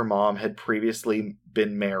born, her mom had previously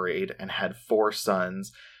been married and had 4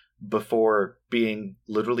 sons before being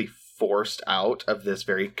literally forced out of this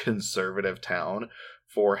very conservative town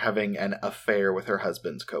for having an affair with her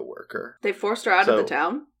husband's coworker. They forced her out of the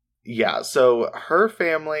town? Yeah, so her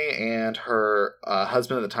family and her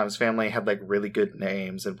husband at the time's family had really good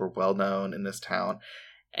names and were well known in this town.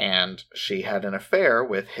 And she had an affair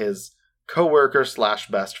with his coworker /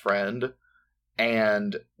 best friend.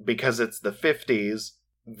 And because it's the 50s,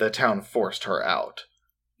 the town forced her out.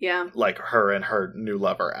 Yeah. Her and her new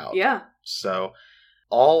lover out. Yeah. So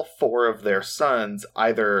all 4 of their sons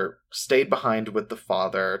either stayed behind with the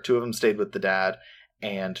father, 2 of them stayed with the dad,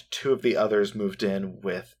 and 2 of the others moved in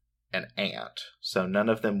with an aunt. So none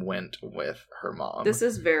of them went with her mom. This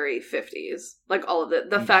is very 50s. Like, all of it.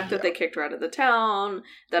 The fact that they kicked her out of the town,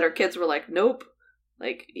 that her kids were like, nope.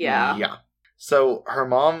 Like, yeah. Yeah. So her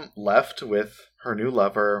mom left with her new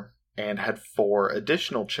lover and had 4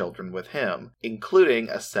 additional children with him, including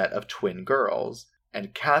a set of twin girls.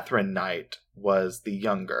 And Catherine Knight was the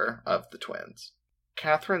younger of the twins.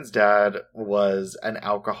 Catherine's dad was an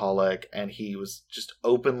alcoholic, and he was just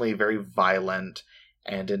openly very violent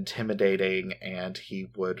and intimidating, and he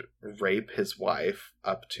would rape his wife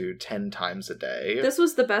up to 10 times a day. This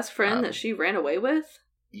was the best friend that she ran away with?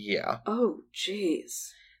 Yeah. Oh,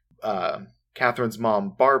 jeez. Catherine's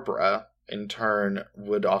mom, Barbara, in turn,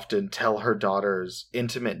 would often tell her daughters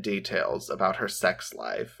intimate details about her sex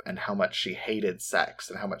life and how much she hated sex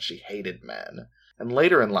and how much she hated men. And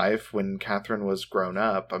later in life, when Catherine was grown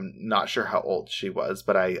up, I'm not sure how old she was,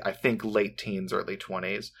 but I think late teens, early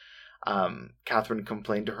 20s, Catherine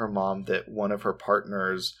complained to her mom that one of her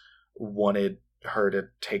partners wanted her to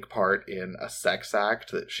take part in a sex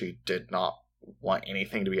act that she did not want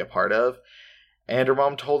anything to be a part of. And her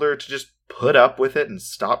mom told her to just put up with it and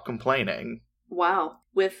stop complaining. Wow.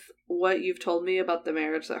 With what you've told me about the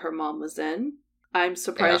marriage that her mom was in, I'm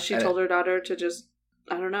surprised she told her daughter to just,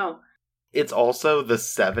 I don't know. It's also the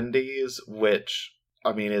 70s, which,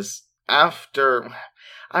 I mean, is after,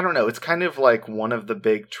 I don't know, it's kind of like one of the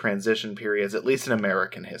big transition periods, at least in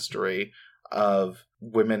American history, of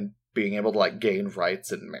women being able to, like, gain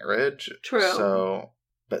rights in marriage. True. So,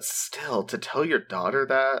 but still, to tell your daughter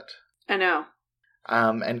that? I know.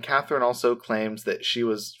 And Catherine also claims that she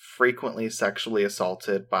was frequently sexually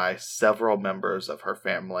assaulted by several members of her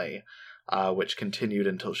family, which continued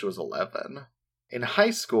until she was 11. In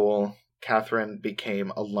high school, Catherine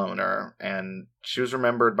became a loner, and she was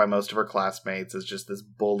remembered by most of her classmates as just this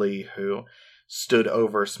bully who stood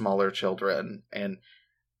over smaller children. And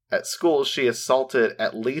at school, she assaulted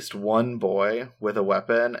at least one boy with a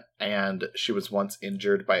weapon, and she was once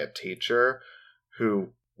injured by a teacher who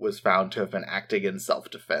was found to have been acting in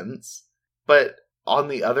self-defense. But on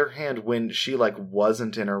the other hand, when she, like,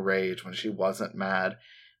 wasn't in a rage, when she wasn't mad,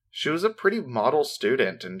 she was a pretty model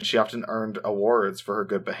student, and she often earned awards for her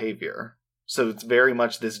good behavior. So it's very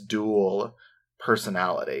much this dual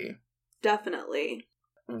personality. Definitely.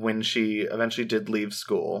 When she eventually did leave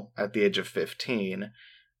school at the age of 15,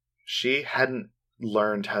 she hadn't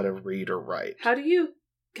learned how to read or write. How do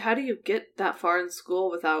you get that far in school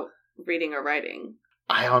without reading or writing?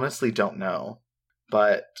 I honestly don't know,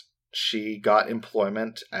 but she got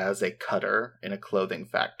employment as a cutter in a clothing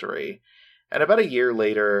factory, and about a year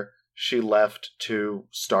later, she left to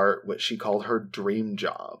start what she called her dream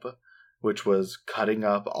job, which was cutting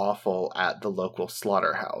up offal at the local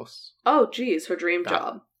slaughterhouse. Oh, geez, her dream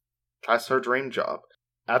job. That's her dream job.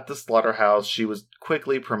 At the slaughterhouse, she was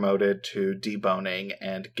quickly promoted to deboning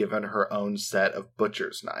and given her own set of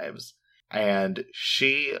butcher's knives, and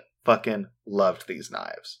she fucking loved these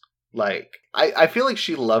knives. Like, I feel like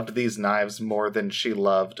she loved these knives more than she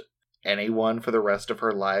loved anyone for the rest of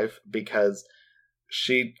her life, because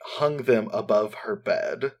she hung them above her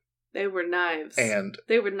bed. They were knives. And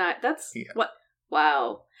they were knives. That's what.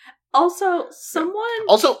 Wow. Also, someone.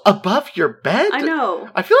 Also, above your bed? I know.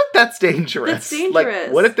 I feel like that's dangerous. That's dangerous.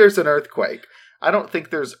 Like, what if there's an earthquake? I don't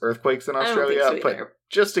think there's earthquakes in Australia, I don't think so either.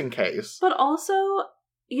 But just in case. But also,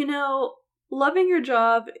 you know, loving your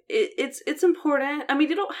job, it's important. I mean,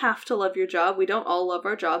 you don't have to love your job. We don't all love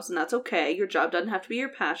our jobs, and that's okay. Your job doesn't have to be your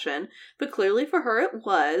passion. But clearly for her it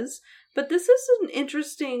was. But this is an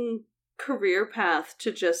interesting career path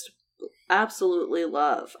to just absolutely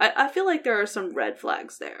love. I feel like there are some red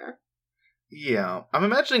flags there. Yeah. I'm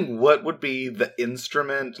imagining what would be the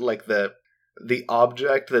instrument, like the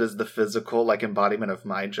object that is the physical, like, embodiment of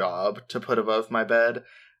my job to put above my bed.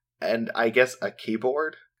 And I guess a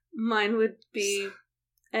keyboard? Mine would be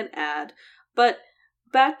an ad. But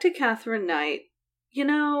back to Catherine Knight. You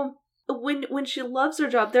know, when she loves her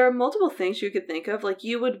job, there are multiple things you could think of. Like,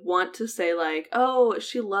 you would want to say, like, oh,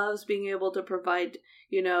 she loves being able to provide,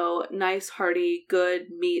 you know, nice, hearty, good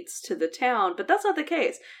meats to the town. But that's not the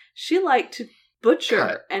case. She liked to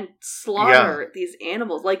butcher and slaughter these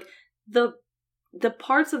animals. Like, the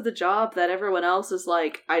parts of the job that everyone else is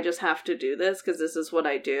like, I just have to do this because this is what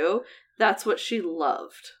I do. That's what she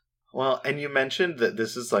loved. Well, and you mentioned that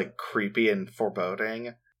this is, like, creepy and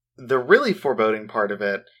foreboding. The really foreboding part of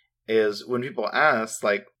it is when people ask,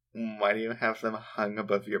 like, why do you have them hung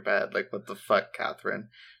above your bed? Like, what the fuck, Catherine?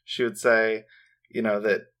 She would say, you know,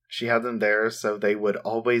 that she had them there so they would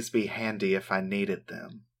always be handy if I needed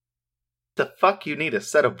them. The fuck you need a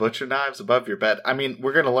set of butcher knives above your bed? I mean,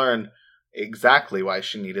 we're gonna learn exactly why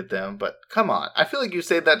she needed them, but come on. I feel like you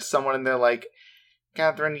say that to someone and they're like,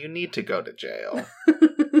 Catherine, you need to go to jail.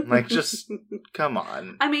 Like, just, come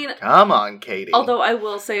on. I mean... Come on, Katie. Although I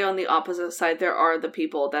will say on the opposite side, there are the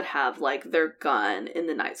people that have, like, their gun in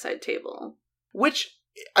the nightside table. Which...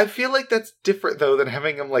 I feel like that's different, though, than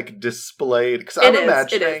having them, like, displayed. Because I'm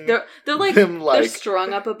imagining They're like, them, like... They're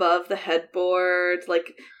strung up above the headboard,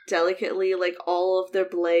 like, delicately, like, all of their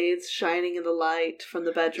blades shining in the light from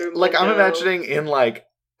the bedroom Like, window. I'm imagining in, like,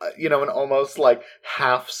 you know, an almost, like,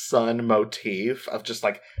 half-sun motif of just,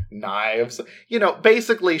 like, knives. You know,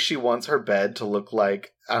 basically she wants her bed to look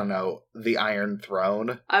like, I don't know, the Iron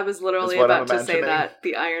Throne. I was literally about to say that,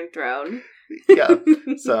 the Iron Throne. Yeah,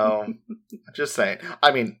 so, just saying.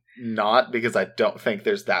 I mean, not because I don't think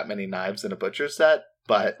there's that many knives in a butcher's set,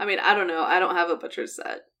 but... I mean, I don't know. I don't have a butcher's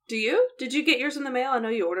set. Do you? Did you get yours in the mail? I know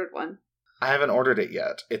you ordered one. I haven't ordered it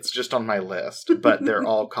yet. It's just on my list, but they're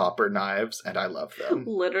all copper knives, and I love them.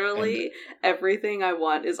 Literally, everything I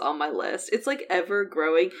want is on my list. It's, like, ever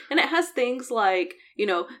growing, and it has things like, you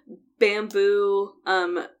know, bamboo,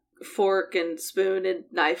 fork and spoon and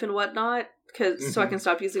knife and whatnot. So I can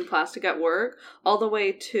stop using plastic at work, all the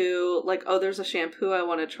way to, like, oh, there's a shampoo I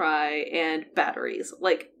want to try, and batteries.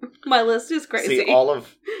 Like, my list is crazy. See, all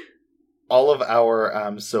of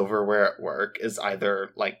our silverware at work is either,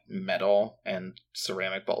 like, metal and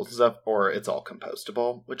ceramic bowls and stuff, or it's all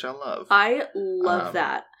compostable, which I love. I love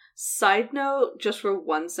that. Side note, just for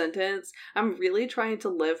one sentence, I'm really trying to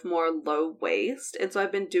live more low waste, and so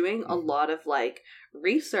I've been doing a lot of, like,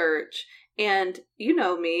 research. And you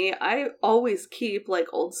know me, I always keep, like,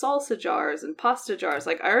 old salsa jars and pasta jars.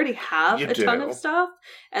 Like, I already have a ton of stuff.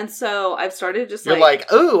 And so I've started just, You're like,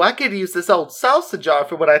 oh, I could use this old salsa jar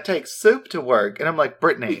for when I take soup to work. And I'm like,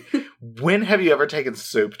 Brittany, when have you ever taken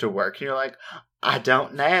soup to work? And you're like, I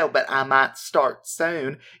don't know, but I might start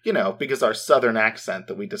soon. You know, because our southern accent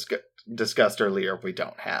that we discussed earlier, we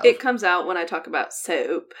don't have. It comes out when I talk about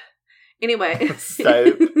soap. Anyway.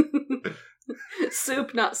 Soap.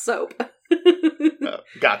 Soup, not soap. Oh,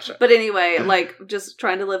 gotcha. But anyway, like, just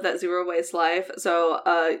trying to live that zero waste life. So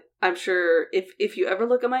I'm sure if you ever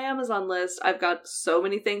look at my Amazon list, I've got so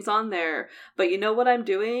many things on there. But you know what I'm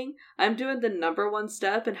doing? I'm doing the number one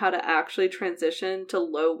step in how to actually transition to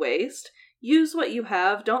low waste. Use what you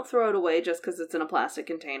have. Don't throw it away just because it's in a plastic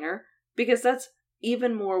container, because that's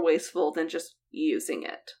even more wasteful than just using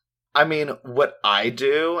it. I mean, what I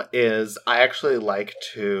do is I actually like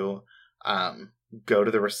to go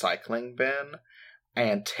to the recycling bin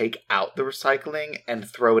and take out the recycling and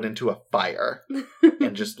throw it into a fire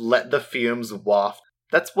and just let the fumes waft.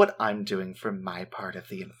 That's what I'm doing for my part of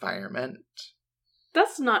the environment.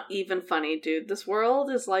 That's not even funny, dude. This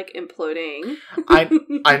world is, like, imploding.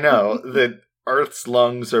 I know. The Earth's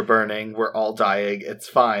lungs are burning. We're all dying. It's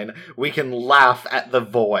fine. We can laugh at the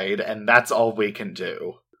void, and that's all we can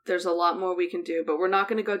do. There's a lot more we can do, but we're not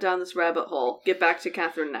going to go down this rabbit hole. Get back to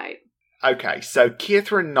Catherine Knight. Okay, so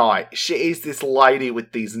Catherine Knight, she is this lady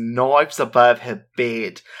with these knives above her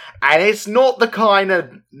bed. And it's not the kind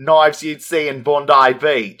of knives you'd see in Bondi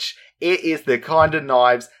Beach. It is the kind of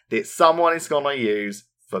knives that someone is going to use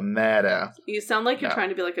for murder. You sound like you're trying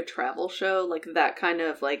to be like a travel show, like that kind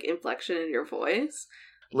of, like, inflection in your voice.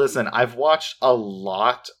 Listen, I've watched a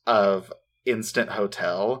lot of Instant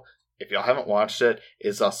Hotel. If y'all haven't watched it,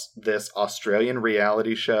 it's this Australian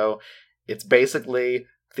reality show. It's basically...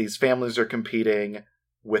 these families are competing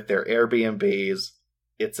with their Airbnbs.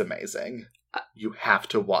 It's amazing. You have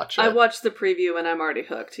to watch it. I watched the preview and I'm already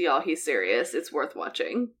hooked. Y'all, he's serious. It's worth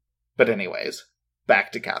watching. But anyways,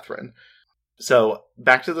 back to Catherine. So,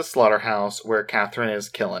 back to the slaughterhouse where Catherine is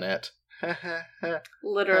killing it.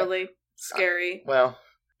 Literally. Scary. Well,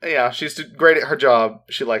 yeah, she's great at her job.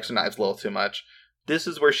 She likes her knives a little too much. This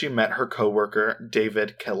is where she met her coworker,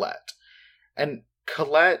 David Collette. And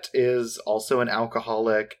Collette is also an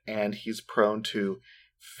alcoholic, and he's prone to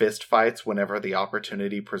fist fights whenever the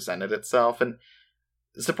opportunity presented itself. And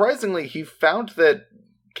surprisingly, he found that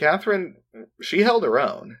Catherine, she held her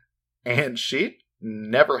own, and she'd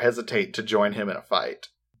never hesitate to join him in a fight.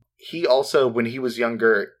 He also, when he was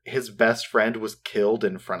younger, his best friend was killed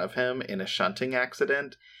in front of him in a shunting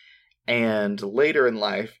accident. And later in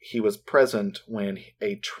life, he was present when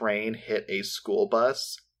a train hit a school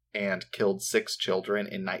bus and killed 6 children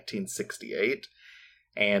in 1968.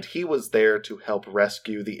 And he was there to help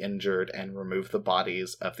rescue the injured and remove the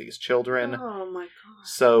bodies of these children. Oh my god.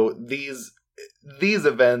 So these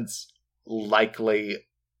events likely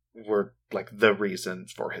were like the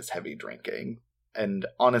reasons for his heavy drinking. And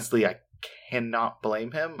honestly, I cannot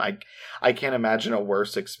blame him. I can't imagine a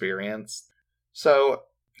worse experience. So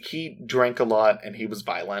he drank a lot and he was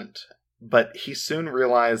violent. But he soon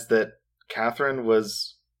realized that Catherine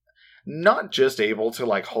was not just able to,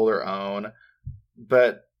 like, hold her own,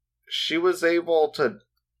 but she was able to,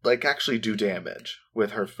 like, actually do damage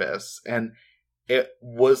with her fists. And it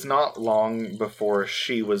was not long before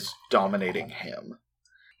she was dominating him.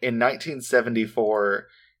 In 1974,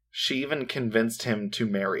 she even convinced him to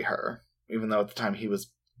marry her, even though at the time he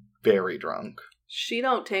was very drunk. She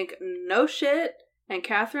don't take no shit, and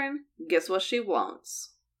Catherine gets what she wants.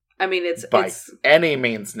 I mean, it's any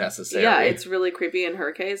means necessary. Yeah, it's really creepy in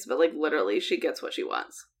her case, but, like, literally, she gets what she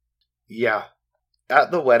wants. Yeah.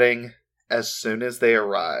 At the wedding, as soon as they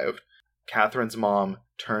arrived, Catherine's mom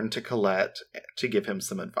turned to Colette to give him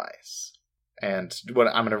some advice. And I'm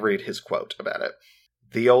going to read his quote about it.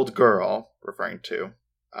 The old girl, referring to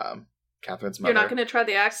Catherine's mother. You're not going to try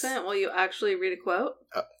the accent while you actually read a quote?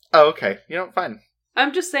 Oh, okay. Fine.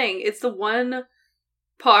 I'm just saying, it's the one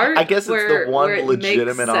part I guess it's the one where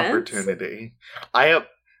legitimate opportunity.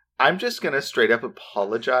 I'm just going to straight up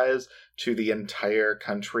apologize to the entire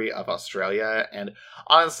country of Australia, and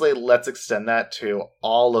honestly, let's extend that to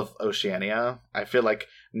all of Oceania. I feel like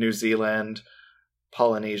New Zealand,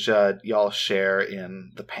 Polynesia, y'all share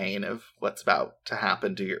in the pain of what's about to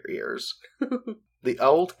happen to your ears. The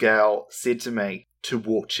old gal said to me to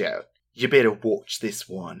watch out. You better watch this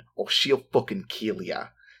one, or she'll fucking kill ya.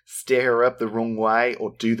 Stare her up the wrong way,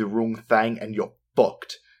 or do the wrong thing, and you're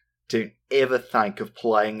fucked. Don't ever think of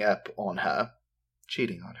playing up on her.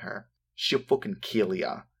 Cheating on her. She'll fucking kill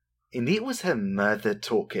ya. And it was her mother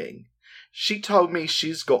talking. She told me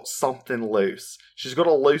she's got something loose. She's got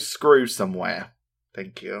a loose screw somewhere.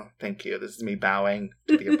 Thank you. This is me bowing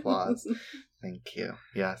to the applause. Thank you.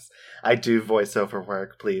 Yes. I do voiceover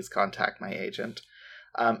work. Please contact my agent.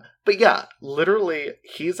 But yeah, literally,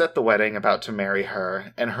 he's at the wedding about to marry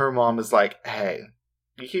her, and her mom is like, hey,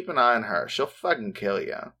 you keep an eye on her. She'll fucking kill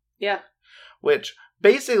you. Yeah. Which,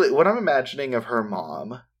 basically, what I'm imagining of her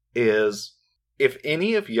mom is, if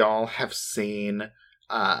any of y'all have seen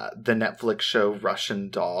the Netflix show Russian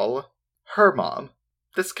Doll, her mom.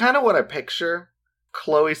 That's kind of what I picture.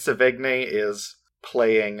 Chloe Sevigny is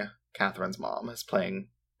playing Catherine's mom, is playing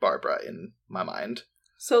Barbara in my mind.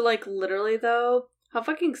 So, like, literally, though, how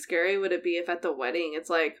fucking scary would it be if at the wedding it's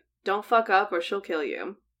like, don't fuck up or she'll kill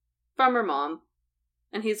you? From her mom.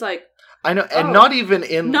 And he's like... I know, and not even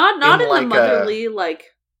in... Not in like the motherly,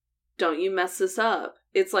 like, don't you mess this up.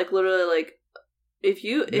 It's like, literally, like,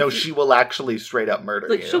 she will actually straight up murder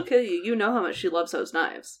you. Like, she'll kill you. You know how much she loves those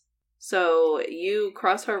knives. So, you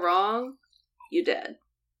cross her wrong, you dead.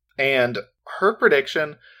 And her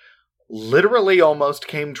prediction literally almost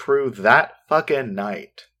came true that fucking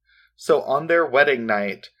night. So on their wedding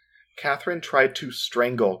night, Catherine tried to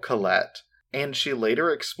strangle Colette, and she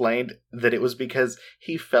later explained that it was because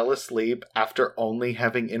he fell asleep after only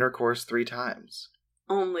having intercourse 3 times.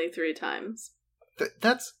 Only 3 times.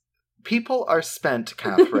 That's... People are spent,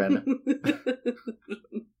 Catherine.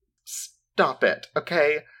 Stop it,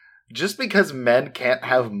 okay? Just because men can't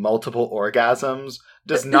have multiple orgasms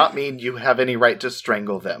does not mean you have any right to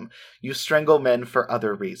strangle them. You strangle men for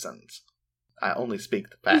other reasons. I only speak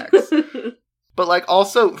the facts. But, like,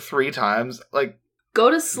 also 3 times, like... Go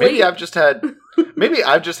to sleep. Maybe I've just had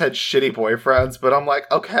shitty boyfriends, but I'm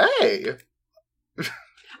like, okay.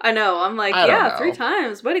 I know, I'm like, yeah, 3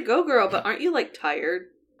 times. Way to go, girl, but aren't you, like, tired?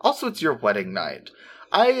 Also, it's your wedding night.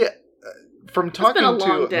 From talking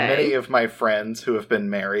to many of my friends who have been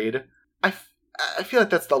married, I feel like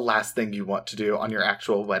that's the last thing you want to do on your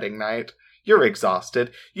actual wedding night. You're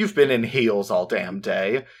exhausted. You've been in heels all damn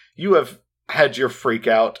day. You have had your freak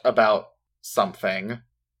out about something,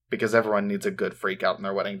 because everyone needs a good freak out on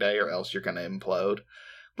their wedding day, or else you're gonna implode.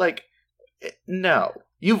 Like, no.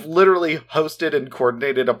 You've literally hosted and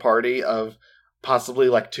coordinated a party of possibly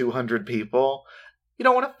like 200 people. You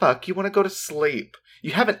don't want to fuck, you want to go to sleep.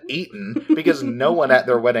 You haven't eaten, because no one at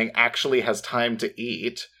their wedding actually has time to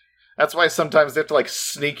eat. That's why sometimes they have to, like,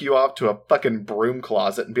 sneak you off to a fucking broom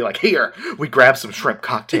closet and be like, here, we grab some shrimp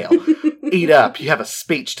cocktail. Eat up, you have a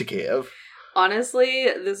speech to give. Honestly,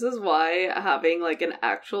 this is why having, like, an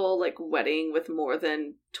actual, like, wedding with more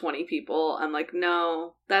than 20 people, I'm like,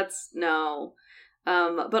 no. But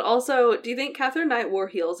also, do you think Catherine Knight wore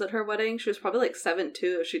heels at her wedding? She was probably, like,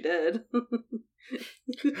 7'2" if she did.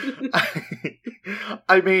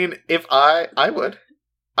 I mean, if I would.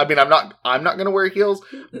 I mean, I'm not gonna wear heels,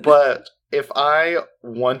 but if I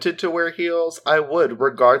wanted to wear heels, I would,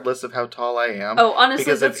 regardless of how tall I am. Oh,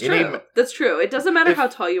 honestly, that's true. That's true. It doesn't matter how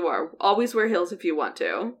tall you are. Always wear heels if you want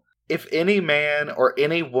to. If any man or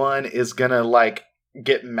anyone is gonna, like,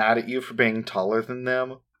 get mad at you for being taller than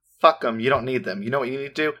them, fuck them. You don't need them. You know what you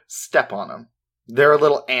need to do? Step on them. They're a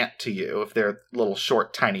little ant to you if they're little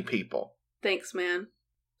short, tiny people. Thanks, man,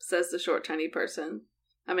 says the short, tiny person.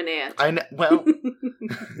 I'm an ant. I know, well,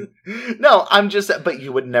 no, I'm just, but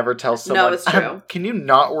you would never tell someone. No, it's true. Can you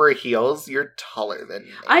not wear heels? You're taller than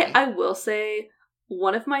me. I will say,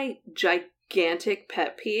 one of my gigantic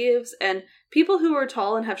pet peeves, and people who are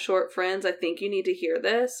tall and have short friends, I think you need to hear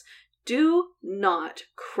this. Do not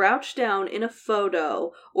crouch down in a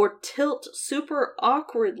photo or tilt super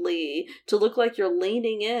awkwardly to look like you're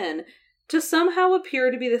leaning in to somehow appear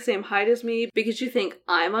to be the same height as me because you think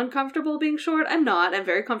I'm uncomfortable being short. I'm not. I'm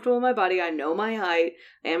very comfortable in my body. I know my height.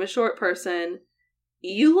 I am a short person.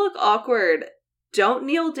 You look awkward. Don't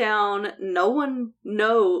kneel down. No one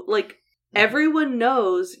everyone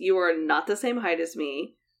knows you are not the same height as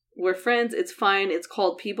me. We're friends. It's fine. It's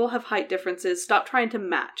called people have height differences. Stop trying to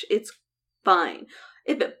match. It's fine.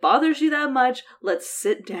 If it bothers you that much, let's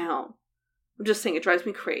sit down. I'm just saying it drives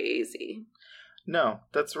me crazy. No,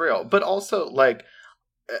 that's real. But also, like,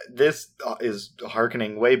 this is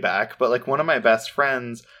hearkening way back, but, like, one of my best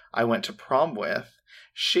friends I went to prom with,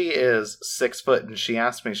 she is 6 foot, and she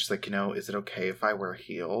asked me, she's like, is it okay if I wear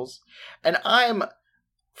heels? And I'm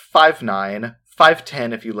 5'9",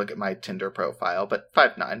 5'10" if you look at my Tinder profile, but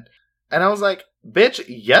 5'9". And I was like, bitch,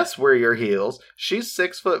 yes, wear your heels. She's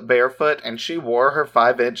 6 foot barefoot, and she wore her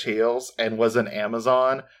 5-inch heels and was an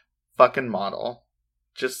Amazon fucking model.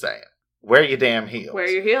 Just saying. Wear your damn heels. Wear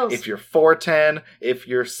your heels. If you're 4'10", if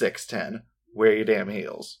you're 6'10", wear your damn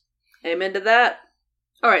heels. Amen to that.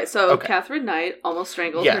 All right, so Catherine Knight almost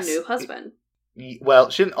strangled her new husband.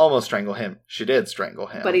 Well, she didn't almost strangle him. She did strangle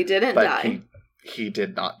him. But he didn't die. He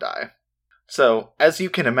did not die. So, as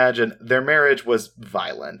you can imagine, their marriage was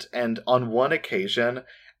violent, and on one occasion,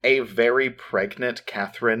 a very pregnant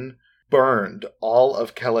Catherine burned all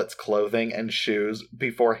of Kellett's clothing and shoes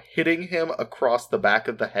before hitting him across the back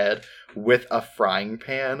of the head with a frying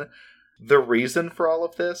pan. The reason for all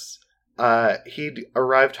of this, he'd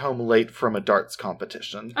arrived home late from a darts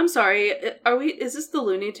competition. I'm sorry, is this the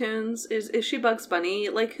Looney Tunes? Is she Bugs Bunny?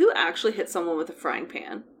 Like, who actually hit someone with a frying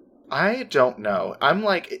pan? I don't know. I'm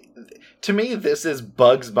like, to me, this is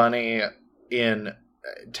Bugs Bunny in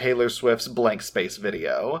Taylor Swift's Blank Space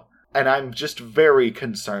video. And I'm just very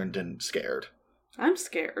concerned and scared. I'm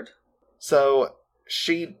scared. So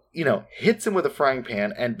she, hits him with a frying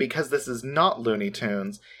pan, and because this is not Looney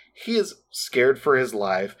Tunes, he is scared for his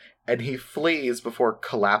life, and he flees before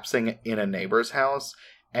collapsing in a neighbor's house,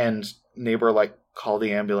 and neighbor, called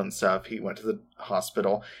the ambulance stuff. He went to the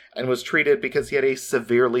hospital and was treated because he had a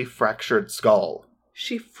severely fractured skull.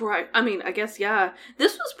 I guess, yeah.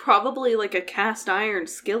 This was probably like a cast iron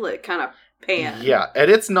skillet kind of pan. Yeah, and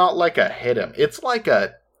it's not like a hit him. It's like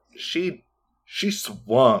she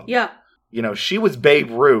swung. Yeah. She was Babe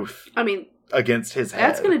Ruth. I mean, against his head.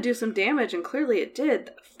 That's going to do some damage, and clearly it did.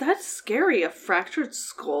 That's scary, a fractured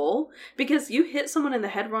skull. Because you hit someone in the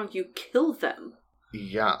head wrong, you kill them.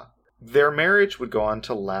 Yeah. Their marriage would go on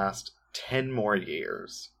to last 10 more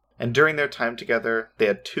years. And during their time together, they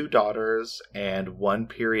had 2 daughters and 1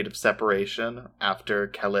 period of separation after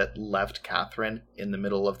Kellett left Catherine in the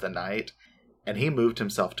middle of the night, and he moved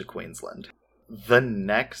himself to Queensland. The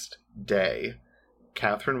next day,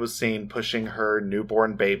 Catherine was seen pushing her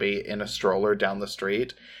newborn baby in a stroller down the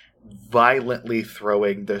street, violently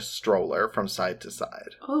throwing the stroller from side to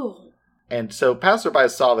side. Oh. And so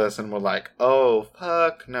passerbys saw this and were like, oh,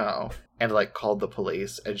 fuck no. And, called the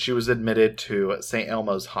police. And she was admitted to St.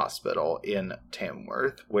 Elmo's Hospital in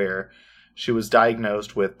Tamworth, where she was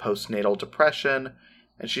diagnosed with postnatal depression,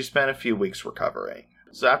 and she spent a few weeks recovering.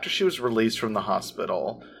 So after she was released from the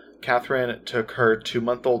hospital, Catherine took her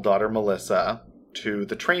 2-month-old daughter, Melissa, to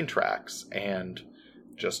the train tracks. And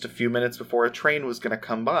just a few minutes before a train was going to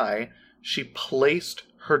come by, she placed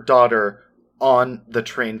her daughter on the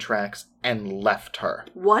train tracks and left her.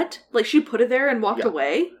 What? She put it there and walked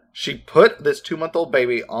away? She put this 2-month-old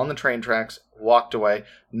baby on the train tracks, walked away,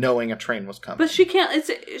 knowing a train was coming. But she can't,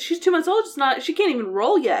 she's 2 months old, she can't even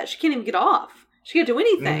roll yet. She can't even get off. She can't do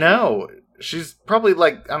anything. No. She's probably,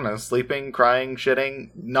 sleeping, crying, shitting,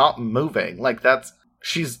 not moving.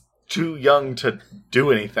 She's too young to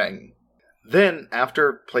do anything. Then,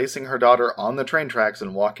 after placing her daughter on the train tracks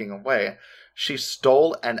and walking away, she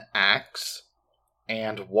stole an axe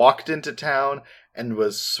and walked into town and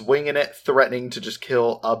was swinging it, threatening to just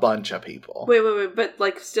kill a bunch of people. Wait,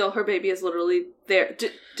 but, still, her baby is literally there.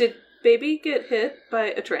 Did baby get hit by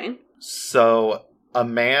a train? So, a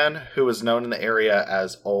man who was known in the area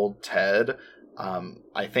as Old Ted,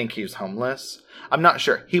 I think he was homeless. I'm not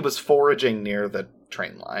sure. He was foraging near the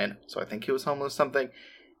train line, so I think he was homeless something.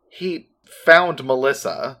 He found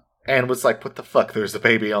Melissa and was like, what the fuck, there's a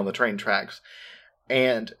baby on the train tracks.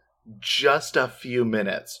 And just a few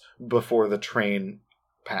minutes before the train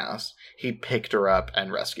passed, he picked her up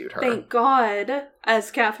and rescued her. Thank God, as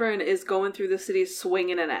Catherine is going through the city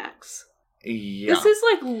swinging an axe. Yeah. This is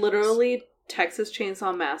like literally Texas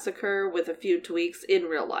Chainsaw Massacre with a few tweaks in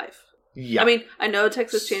real life. Yeah. I mean, I know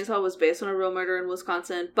Texas Chainsaw was based on a real murder in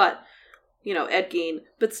Wisconsin, but, you know, Ed Gein,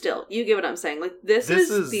 but still, you get what I'm saying. Like, this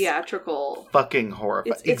is theatrical. Fucking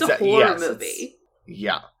horrifying. It's a horror movie.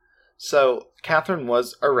 Yeah. So, Catherine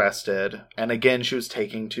was arrested, and again, she was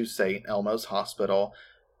taken to St. Elmo's Hospital,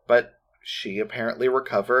 but she apparently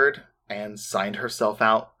recovered and signed herself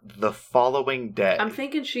out the following day. I'm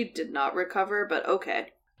thinking she did not recover, but okay.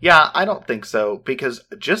 Yeah, I don't think so, because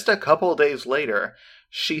just a couple days later,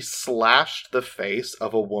 she slashed the face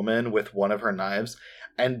of a woman with one of her knives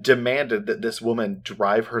and demanded that this woman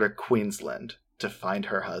drive her to Queensland to find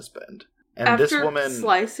her husband. And After this woman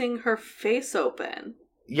slicing her face open.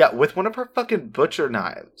 Yeah, with one of her fucking butcher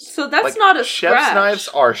knives. So that's not a chef's scratch. Knives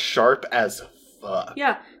are sharp as fuck.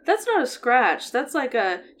 Yeah, that's not a scratch. That's like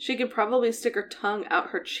she could probably stick her tongue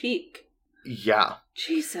out her cheek. Yeah.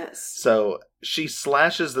 Jesus. So she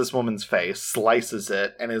slashes this woman's face, slices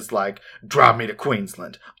it, and is like, drive me to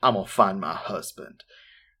Queensland. I'm gonna find my husband.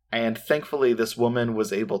 And thankfully this woman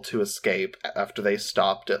was able to escape after they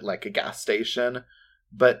stopped at like a gas station.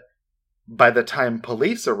 But by the time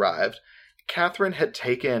police arrived, Catherine had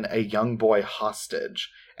taken a young boy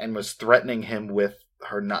hostage and was threatening him with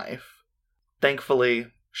her knife. Thankfully,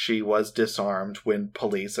 she was disarmed when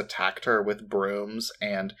police attacked her with brooms,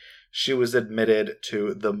 and she was admitted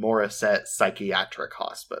to the Morissette Psychiatric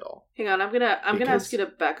Hospital. Hang on, I'm gonna ask you to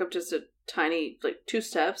back up just a tiny, like, 2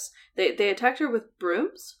 steps. They attacked her with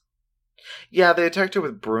brooms? Yeah, they attacked her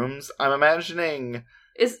with brooms. I'm imagining...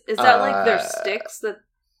 Is that like their sticks that,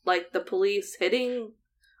 like, the police hitting?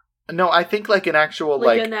 No, I think like an actual,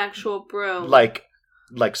 like an actual broom. Like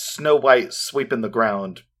Snow White sweeping the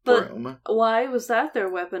ground broom. But why was that their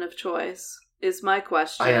weapon of choice, is my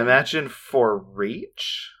question. I imagine for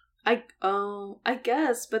reach? I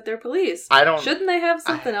guess, but they're police. Shouldn't they have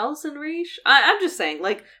something else in reach? I'm just saying,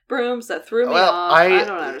 like, brooms that threw me off. I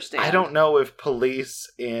don't understand. I don't know if police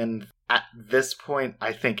at this point,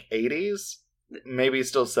 I think 80s? Maybe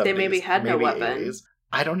still 70s. They maybe had no weapon. 80s.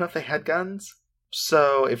 I don't know if they had guns.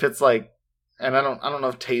 So if it's like, and I don't know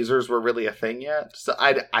if tasers were really a thing yet. So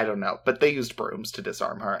I don't know, but they used brooms to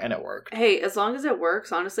disarm her, and it worked. Hey, as long as it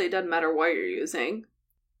works, honestly, it doesn't matter what you're using.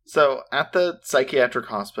 So at the psychiatric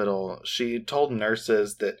hospital, she told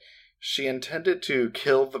nurses that she intended to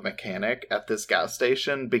kill the mechanic at this gas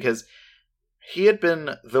station because he had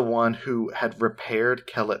been the one who had repaired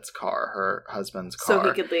Kellett's car, her husband's car. So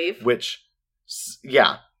he could leave? Which,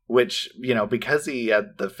 you know, because he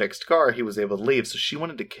had the fixed car, he was able to leave, so she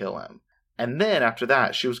wanted to kill him. And then, after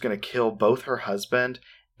that, she was going to kill both her husband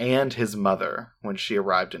and his mother when she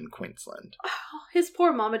arrived in Queensland. Oh, his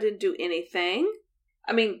poor mama didn't do anything.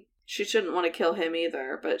 I mean, she shouldn't want to kill him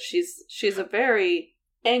either, but she's a very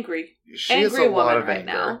angry woman right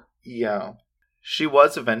now. Yeah. She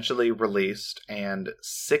was eventually released, and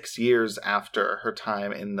 6 years after her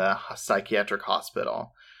time in the psychiatric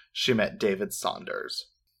hospital, she met David Saunders.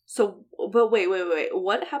 So, but wait.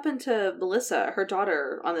 What happened to Melissa, her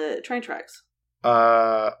daughter, on the train tracks?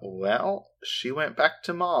 Well, she went back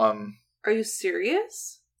to mom. Are you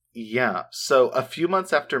serious? Yeah. So, a few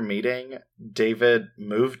months after meeting, David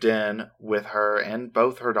moved in with her and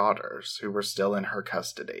both her daughters, who were still in her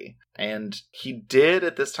custody. And he did,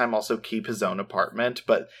 at this time, also keep his own apartment,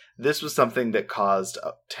 but this was something that caused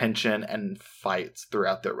tension and fights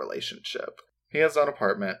throughout their relationship. He has an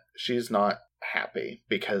apartment. She's not happy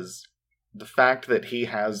because the fact that he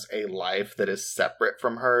has a life that is separate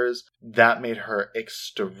from hers, that made her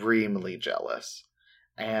extremely jealous.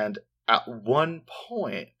 And at one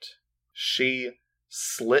point, she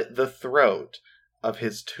slit the throat of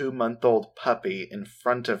his 2-month-old puppy in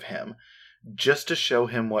front of him just to show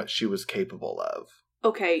him what she was capable of.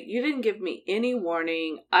 Okay, you didn't give me any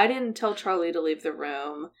warning. I didn't tell Charlie to leave the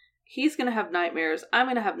room. He's gonna have nightmares. I'm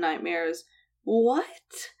gonna have nightmares. What?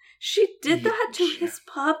 She did that to his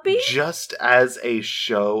puppy? Just as a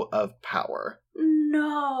show of power.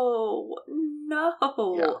 No.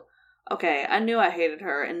 Yeah. Okay, I knew I hated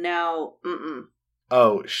her, and now,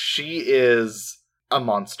 Oh, she is a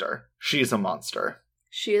monster. She's a monster.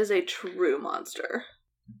 She is a true monster.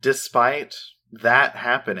 Despite that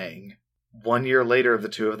happening, 1 year later, the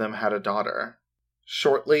two of them had a daughter.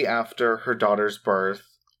 Shortly after her daughter's birth,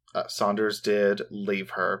 Saunders did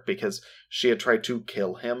leave her because she had tried to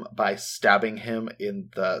kill him by stabbing him in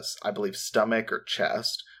the, I believe, stomach or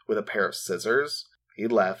chest with a pair of scissors. He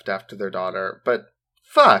left after their daughter, but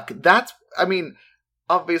fuck,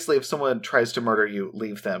 obviously if someone tries to murder you,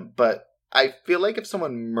 leave them. But I feel like if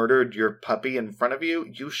someone murdered your puppy in front of you,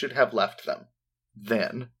 you should have left them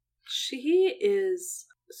then. She is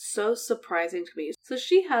so surprising to me. So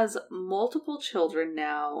she has multiple children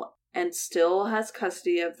now and still has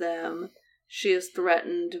custody of them. She has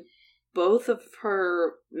threatened both of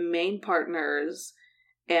her main partners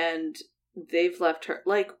and they've left her.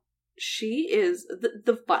 Like, she is...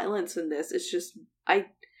 The violence in this is just... I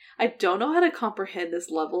don't know how to comprehend this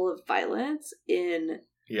level of violence in...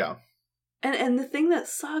 Yeah. And the thing that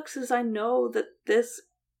sucks is I know that this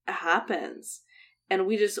happens. And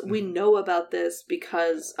we know about this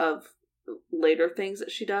because of later things that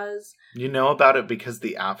she does. You know about it because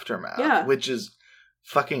the aftermath. Yeah. Which is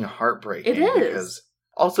fucking heartbreaking. It is. Because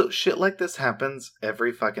also, shit like this happens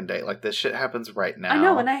every fucking day. Like, this shit happens right now. I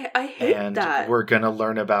know, and I hate and that. We're gonna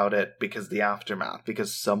learn about it because the aftermath.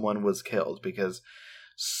 Because someone was killed. Because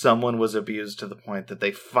someone was abused to the point that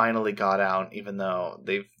they finally got out, even though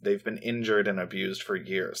they've been injured and abused for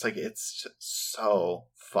years. Like, it's so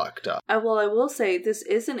fucked up. I will say this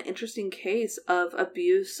is an interesting case of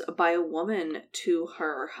abuse by a woman to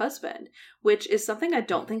her husband, which is something I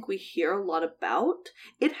don't think we hear a lot about.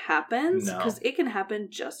 It happens because it can happen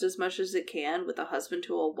just as much as it can with a husband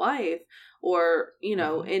to a wife, or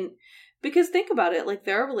because think about it, like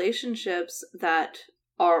there are relationships that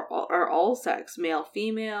are all sex, male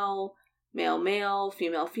female, male male,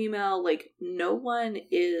 female female. Like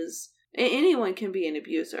anyone can be an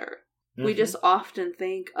abuser. We just often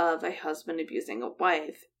think of a husband abusing a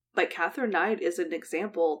wife. But Katherine Knight is an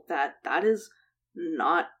example that is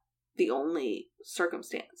not the only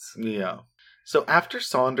circumstance. Yeah. So after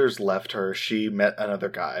Saunders left her, she met another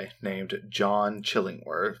guy named John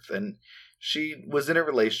Chillingworth, and she was in a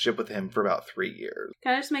relationship with him for about 3 years.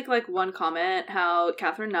 Can I just make one comment? How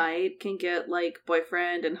Katherine Knight can get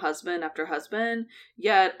boyfriend and husband after husband,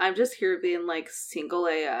 yet I'm just here being single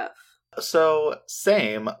AF. So,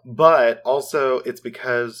 same, but also it's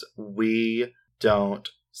because we don't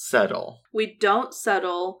settle. We don't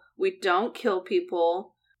settle. We don't kill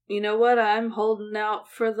people. You know what? I'm holding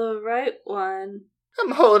out for the right one.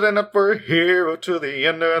 I'm holding up for a hero to the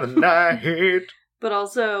end of the night. But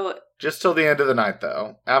also... Just till the end of the night,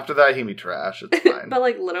 though. After that, he be trash. It's fine. But,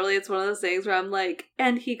 literally, it's one of those things where I'm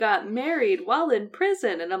and he got married while in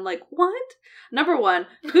prison. And I'm what? Number one,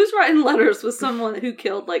 who's writing letters with someone who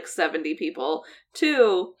killed, 70 people?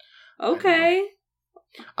 2, okay.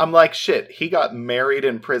 I'm shit, he got married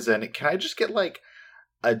in prison. Can I just get,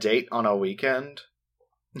 a date on a weekend?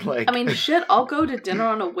 I mean, shit, I'll go to dinner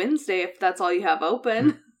on a Wednesday if that's all you have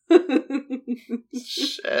open.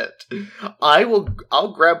 Shit.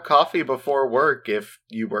 I'll grab coffee before work if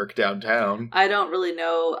you work downtown. I don't really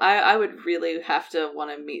know. I would really have to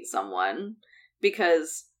want to meet someone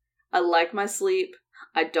because I like my sleep.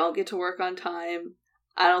 I don't get to work on time.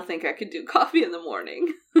 I don't think I could do coffee in the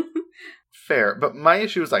morning. Fair, but my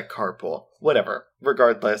issue is carpool. Whatever.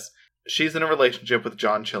 Regardless, she's in a relationship with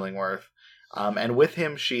John Chillingworth, and with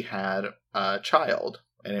him she had a child,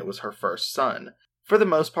 and it was her first son. For the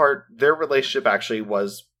most part, their relationship actually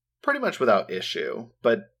was pretty much without issue,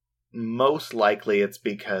 but most likely it's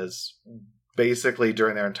because basically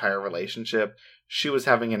during their entire relationship, she was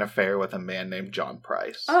having an affair with a man named John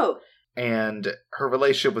Price. Oh. And her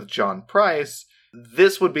relationship with John Price,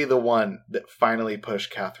 this would be the one that finally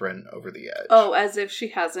pushed Katherine over the edge. Oh, as if she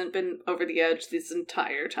hasn't been over the edge this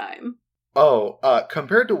entire time. Oh,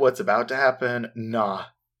 compared to what's about to happen, nah.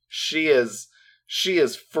 She is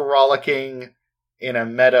frolicking in a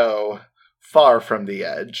meadow far from the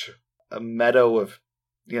edge. A meadow of,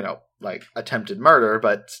 attempted murder,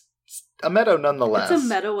 but a meadow nonetheless. It's a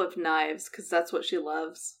meadow of knives, because that's what she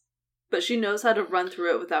loves. But she knows how to run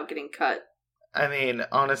through it without getting cut. I mean,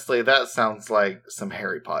 honestly, that sounds like some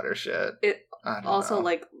Harry Potter shit. It also,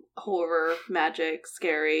 horror, magic,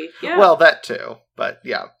 scary. Yeah. Well, that too, but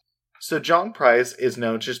yeah. So John Price is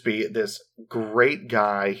known to just be this great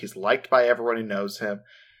guy. He's liked by everyone who knows him.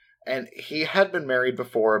 And he had been married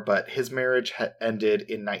before, but his marriage had ended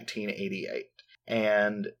in 1988.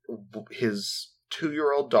 And his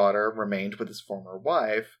 2-year-old daughter remained with his former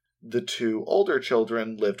wife. The 2 older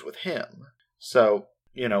children lived with him. So,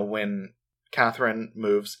 when Katherine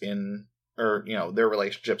moves in, or, their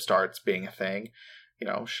relationship starts being a thing,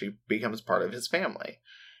 she becomes part of his family.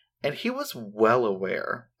 And he was well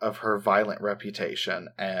aware of her violent reputation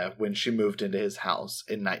when she moved into his house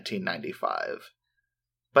in 1995.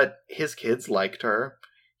 But his kids liked her.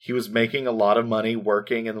 He was making a lot of money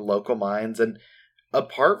working in the local mines. And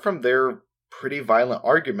apart from their pretty violent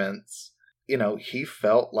arguments, he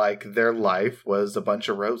felt like their life was a bunch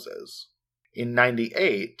of roses. In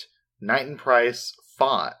 98, Knight and Price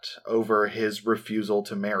fought over his refusal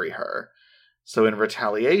to marry her. So in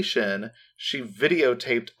retaliation, she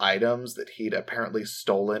videotaped items that he'd apparently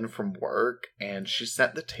stolen from work, and she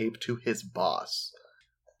sent the tape to his boss.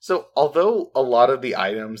 So although a lot of the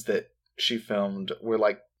items that she filmed were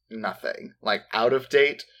like nothing, like out of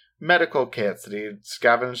date medical kits that he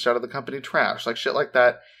scavenged out of the company trash, like shit like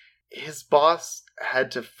that, his boss had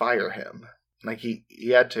to fire him. Like he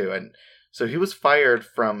had to, and so he was fired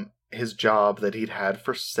from his job that he'd had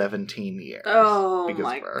for 17 years. Oh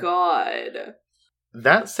my god.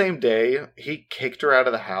 That same day, he kicked her out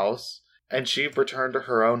of the house, and she returned to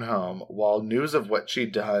her own home while news of what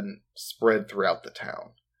she'd done spread throughout the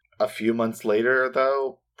town. A few months later,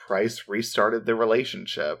 though, Price restarted the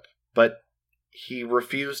relationship, but he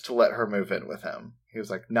refused to let her move in with him. He was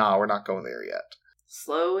like, nah, we're not going there yet.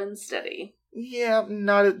 Slow and steady. Yeah,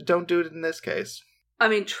 don't do it in this case. I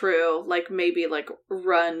mean, true. Like, maybe, like,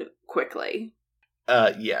 run quickly.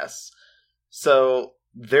 Yes. So,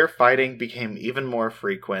 their fighting became even more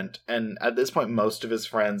frequent, and at this point, most of his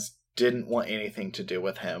friends didn't want anything to do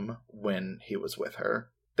with him when he was with her.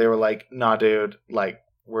 They were like, nah, dude, like,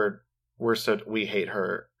 we hate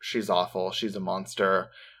her. She's awful. She's a monster.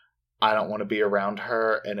 I don't want to be around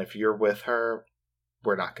her, and if you're with her,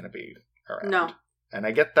 we're not going to be around. No. And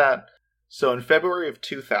I get that. So in February of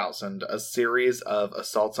 2000, a series of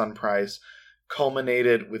assaults on Price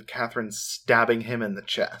culminated with Catherine stabbing him in the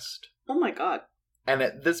chest. Oh my god. And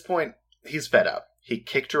at this point, he's fed up. He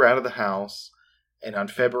kicked her out of the house, and on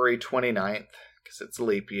February 29th, because it's a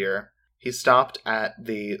leap year, he stopped at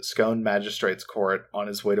the Scone Magistrates Court on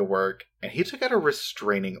his way to work, and he took out a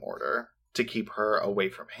restraining order to keep her away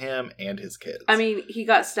from him and his kids. I mean, he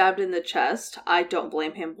got stabbed in the chest. I don't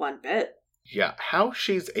blame him one bit. Yeah, how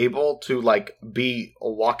she's able to, like, be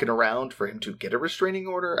walking around for him to get a restraining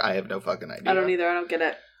order, I have no fucking idea. I don't either. I don't get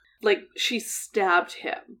it. Like, she stabbed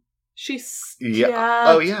him. She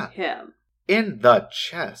stabbed him. In the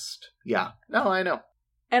chest. Yeah. No, I know.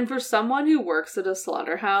 And for someone who works at a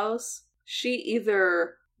slaughterhouse, she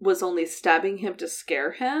either was only stabbing him to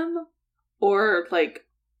scare him, or, like,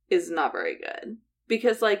 is not very good.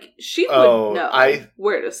 Because, like, she would know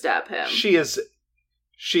where to stab him.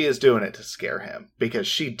 She is doing it to scare him, because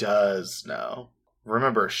she does know.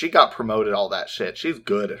 Remember, she got promoted, all that shit. She's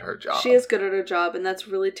good at her job. She is good at her job, and that's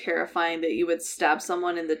really terrifying that you would stab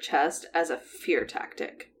someone in the chest as a fear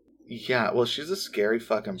tactic. Yeah, well, she's a scary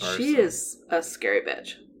fucking person. She is a scary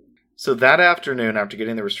bitch. So that afternoon, after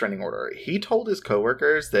getting the restraining order, he told his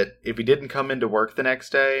coworkers that if he didn't come into work the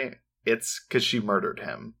next day, it's because she murdered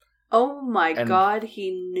him. Oh my god,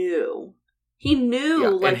 he knew. He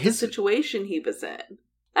knew, the situation he was in.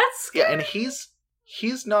 That's scary. Yeah, and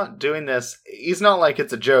he's not doing this. He's not like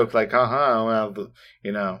it's a joke. Like, well,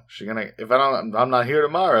 she's gonna. If I'm not here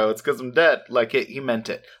tomorrow, it's because I'm dead. Like, he meant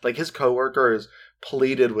it. Like, his coworkers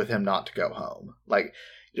pleaded with him not to go home. Like,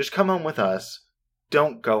 just come home with us.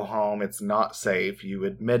 Don't go home. It's not safe. You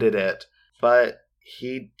admitted it, but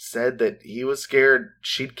he said that he was scared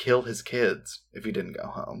she'd kill his kids if he didn't go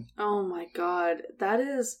home. Oh my god, that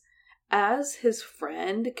is. As his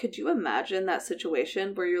friend, could you imagine that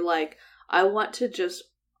situation where you're like, I want to just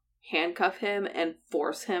handcuff him and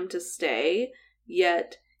force him to stay,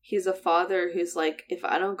 yet he's a father who's like, if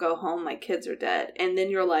I don't go home, my kids are dead. And then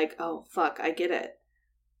you're like, oh, fuck, I get it.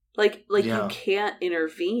 Like you can't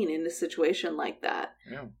intervene in a situation like that.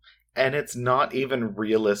 Yeah. And it's not even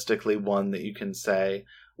realistically one that you can say,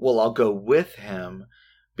 well, I'll go with him,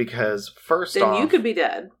 because first off... Then you could be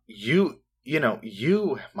dead. You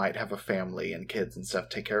might have a family and kids and stuff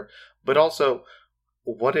to take care of, but also,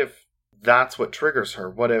 what if that's what triggers her?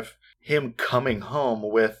 What if him coming home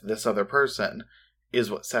with this other person is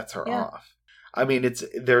what sets her off? I mean,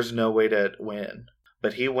 there's no way to win.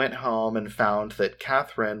 But he went home and found that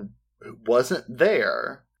Catherine wasn't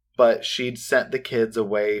there, but she'd sent the kids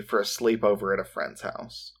away for a sleepover at a friend's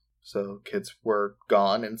house. So kids were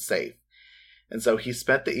gone and safe. And so he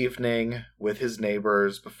spent the evening with his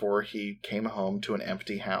neighbors before he came home to an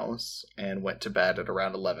empty house and went to bed at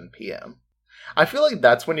around 11 p.m. I feel like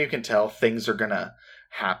that's when you can tell things are gonna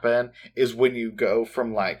happen, is when you go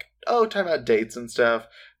from like, talking about dates and stuff,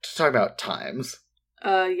 to talking about times.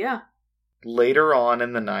 Yeah. Later on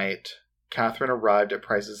in the night, Catherine arrived at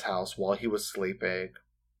Price's house while he was sleeping.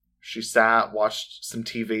 She sat, watched some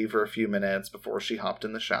TV for a few minutes before she hopped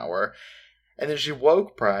in the shower, and then she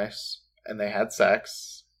woke Price, and they had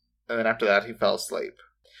sex, and then after that he fell asleep.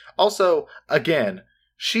 Also, again,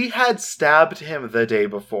 she had stabbed him the day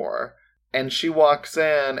before, and she walks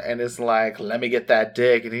in and is like, let me get that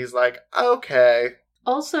dick, and he's like, okay.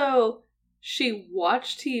 Also, she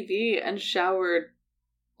watched TV and showered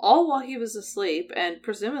all while he was asleep and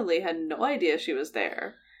presumably had no idea she was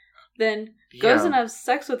there. Then goes and has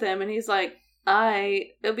sex with him, and he's like,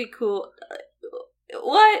 it'll be cool.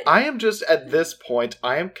 What? I am just, at this point,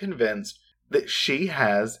 I am convinced that she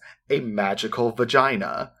has a magical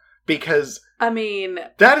vagina. Because... I mean...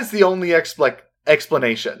 that is the only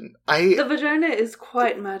explanation. The vagina is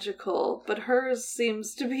quite magical, but hers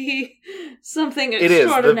seems to be something It is.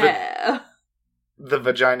 extraordinaire. The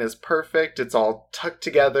vagina is perfect. It's all tucked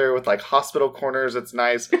together with, like, hospital corners. It's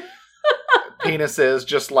nice. Penises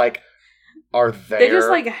just, like, are there. They just,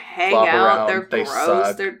 like, hang out. Around. They're They gross.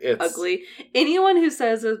 suck. They're ugly. Anyone who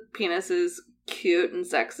says a penis is cute and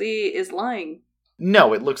sexy is lying.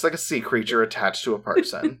 No, it looks like a sea creature attached to a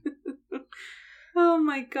person. Oh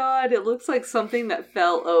my god, it looks like something that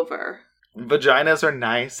fell over. Vaginas are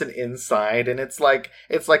nice and inside, and it's like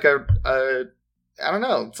a I don't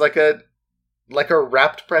know, it's like a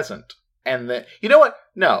wrapped present. And you know what?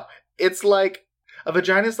 No, it's like a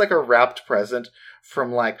vagina is like a wrapped present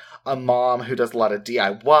from like a mom who does a lot of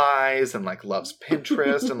DIYs and like loves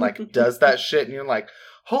Pinterest and like does that shit, and you're like,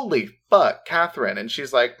 holy fuck, Catherine. And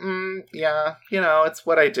she's like, yeah, it's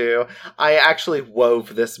what I do. I actually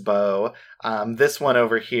wove this bow. This one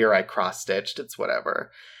over here I cross-stitched. It's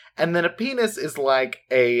whatever. And then a penis is like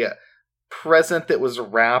a present that was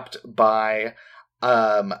wrapped by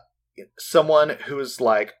someone who's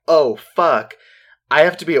like, oh, fuck, I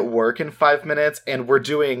have to be at work in 5 minutes, and we're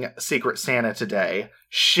doing Secret Santa today.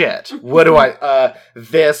 Shit. What do I,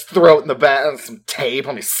 throw it in the back, some tape,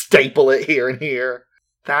 let me staple it here and here.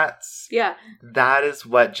 That is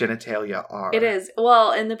what genitalia are. It is.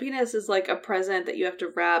 Well, and the penis is like a present that you have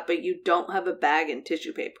to wrap, but you don't have a bag and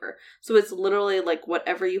tissue paper. So it's literally like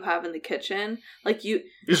whatever you have in the kitchen. Like you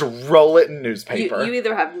just roll it in newspaper. You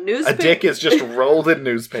either have newspaper. A dick is just rolled in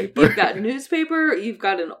newspaper. You've got newspaper, you've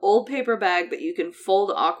got an old paper bag that you can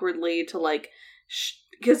fold awkwardly to like,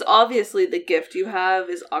 because obviously the gift you have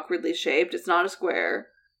is awkwardly shaped. It's not a square.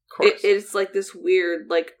 Of course. It's like this weird,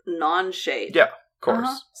 like, non-shape. Yeah.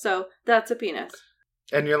 Course. So that's a penis.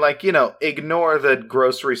 And you're like, ignore the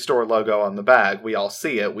grocery store logo on the bag. We all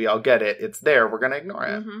see it. We all get it. It's there. We're going to ignore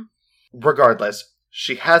it. Mm-hmm. Regardless,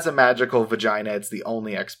 she has a magical vagina. It's the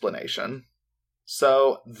only explanation.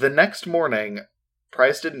 So the next morning,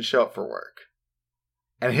 Price didn't show up for work.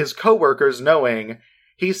 And his coworkers, knowing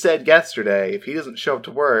he said yesterday, if he doesn't show up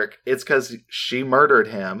to work, it's because she murdered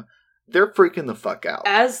him, they're freaking the fuck out.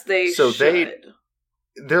 As they should.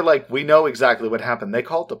 They're like, we know exactly what happened. They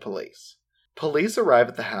called the police. Police arrive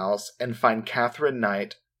at the house and find Catherine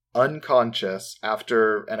Knight unconscious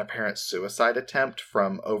after an apparent suicide attempt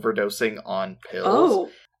from overdosing on pills. Oh.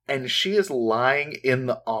 And she is lying in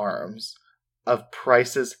the arms of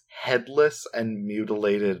Price's headless and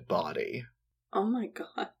mutilated body. Oh my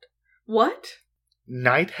god. What?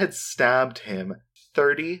 Knight had stabbed him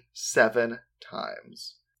 37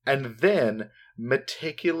 times. And then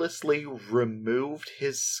meticulously removed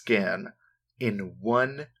his skin in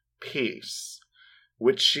one piece,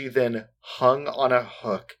 which she then hung on a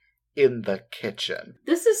hook in the kitchen.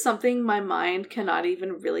 This is something my mind cannot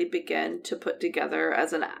even really begin to put together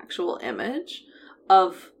as an actual image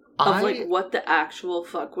of like what the actual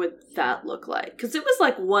fuck would that look like? Because it was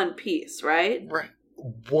like one piece, right? Right.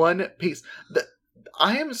 One piece.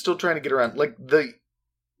 I am still trying to get around, like,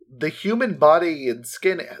 the human body and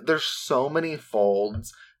skin, there's so many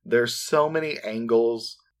folds. There's so many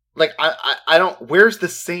angles. Like, I don't... Where's the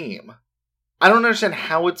seam? I don't understand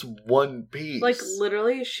how it's one piece. Like,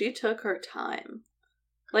 literally, she took her time.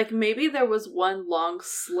 Like, maybe there was one long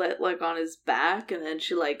slit, like, on his back, and then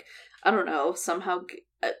she, like, I don't know, somehow...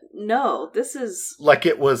 no, this is... Like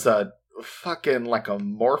it was a fucking, like, a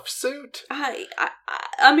morph suit?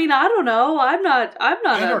 I mean, I don't know. I don't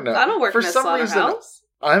know. I don't work in a slaughterhouse.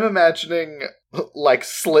 I'm imagining, like,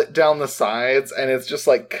 slit down the sides, and it's just,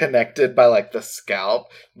 like, connected by, like, the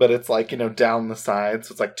scalp, but it's, like, down the sides,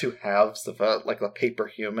 so it's, like, two halves of a paper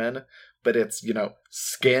human, but it's,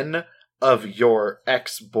 skin of your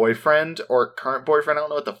ex-boyfriend, or current boyfriend, I don't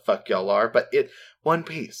know what the fuck y'all are, but one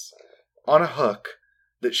piece, on a hook,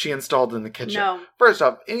 that she installed in the kitchen. No. First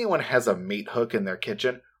off, anyone has a meat hook in their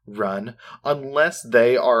kitchen, run. Unless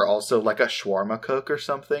they are also, like, a shawarma cook or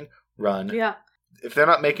something, run. Yeah. If they're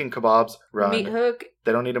not making kebabs, run. Meat hook.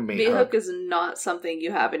 They don't need a meat hook. Meat hook is not something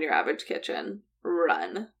you have in your average kitchen.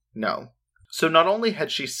 Run. No. So not only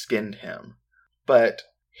had she skinned him, but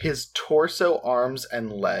his torso, arms,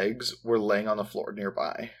 and legs were laying on the floor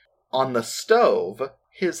nearby. On the stove,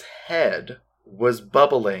 his head was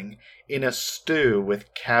bubbling in a stew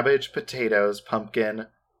with cabbage, potatoes, pumpkin,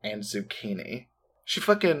 and zucchini. She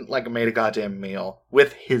fucking, made a goddamn meal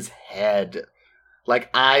with his head. like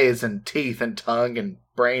eyes and teeth and tongue and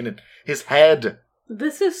brain and his head.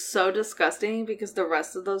 This is so disgusting because the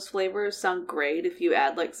rest of those flavors sound great if you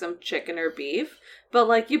add like some chicken or beef. But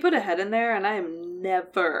like you put a head in there and I am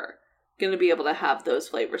never going to be able to have those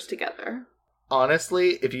flavors together.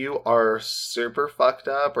 Honestly, if you are super fucked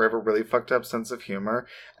up or have a really fucked up sense of humor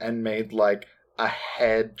and made like a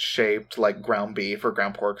head-shaped like ground beef or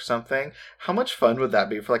ground pork or something, how much fun would that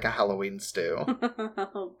be for like a Halloween stew?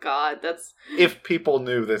 Oh God, that's... If people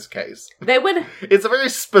knew this case. They would... It's a very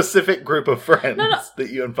specific group of friends that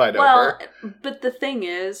you invite over. But the thing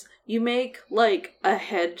is, you make like a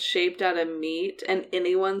head shaped out of meat and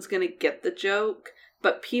anyone's gonna get the joke,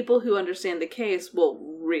 but people who understand the case will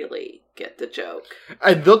really get the joke.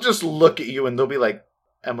 And they'll just look at you and they'll be like,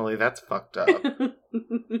 Emily, that's fucked up.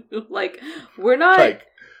 Like, we're not... Like,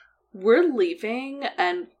 we're leaving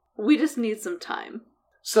and we just need some time.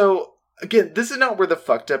 So, again, this is not where the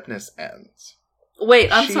fucked upness ends.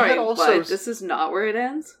 Wait, I'm sorry, what? This is not where it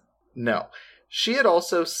ends? No. She had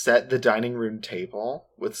also set the dining room table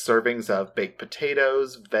with servings of baked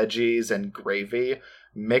potatoes, veggies, and gravy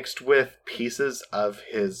mixed with pieces of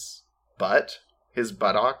his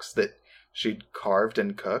buttocks that she'd carved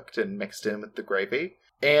and cooked and mixed in with the gravy.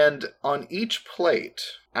 And on each plate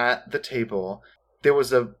at the table, there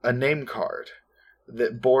was a name card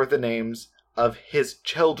that bore the names of his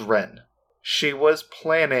children. She was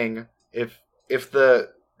planning, if the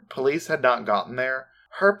police had not gotten there,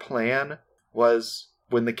 her plan was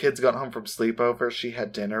when the kids got home from sleepover, she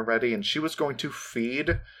had dinner ready and she was going to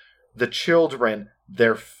feed the children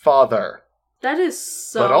their father. That is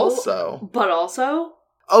so... But also...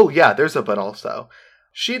 Oh yeah, there's a but also.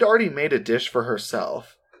 She'd already made a dish for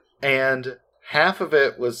herself, and half of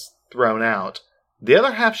it was thrown out. The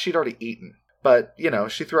other half she'd already eaten. But,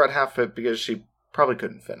 she threw out half of it because she probably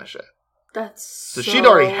couldn't finish it. That's so she'd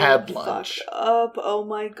already had lunch. Fucked up. Oh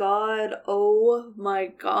my god. Oh my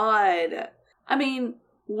god. I mean,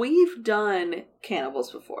 we've done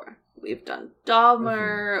cannibals before. We've done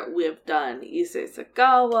Dahmer. Mm-hmm. We've done Issei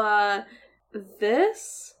Sagawa.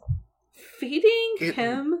 This... feeding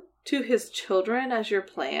him to his children as your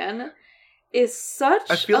plan is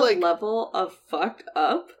such a level of fucked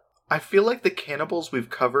up. I feel like the cannibals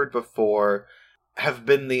we've covered before have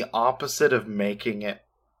been the opposite of making it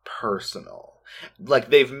personal. Like,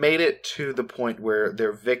 they've made it to the point where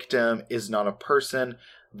their victim is not a person,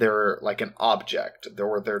 they're like an object,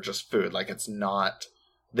 or they're just food. Like, it's not...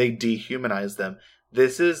 They dehumanize them.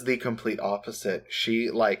 This is the complete opposite. She,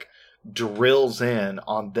 like, drills in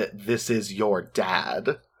on that this is your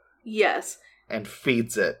dad. Yes. And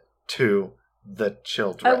feeds it to the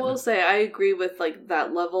children. I will say, I agree with, like,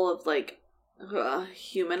 that level of, like,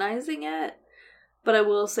 humanizing it. But I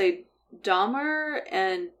will say, Dahmer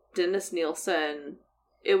and Dennis Nielsen,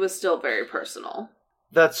 it was still very personal.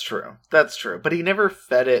 That's true. But he never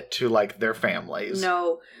fed it to, like, their families.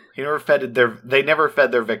 No. They never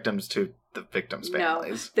fed their victims to the victims'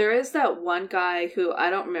 families. No. There is that one guy who, I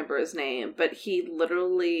don't remember his name, but he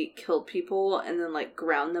literally killed people and then, like,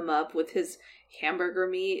 ground them up with his hamburger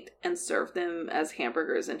meat and served them as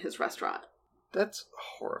hamburgers in his restaurant. That's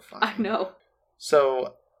horrifying. I know.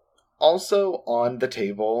 So, also on the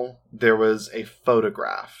table, there was a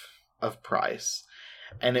photograph of Price,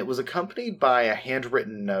 and it was accompanied by a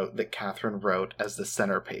handwritten note that Catherine wrote as the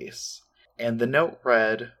centerpiece. And the note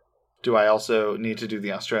read... Do I also need to do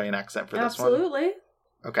the Australian accent for this one? Absolutely.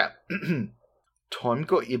 Okay. Tom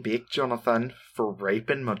got you back, Jonathan, for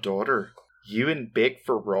raping my daughter. You and Beck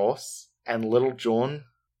for Ross, and little John.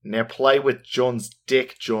 Now play with John's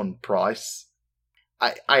dick, John Price.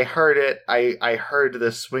 I heard it. I heard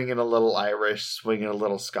the swinging a little Irish, swinging a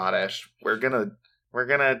little Scottish. We're gonna...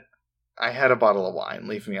 I had a bottle of wine.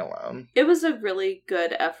 Leave me alone. It was a really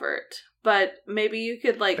good effort. But maybe you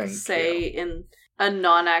could, like, in a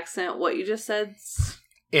non-accent what you just said.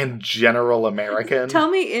 In general American?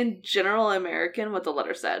 Tell me in general American what the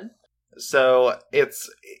letter said. So, it's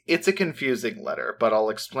a confusing letter, but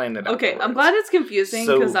I'll explain it Okay, afterwards. I'm glad it's confusing,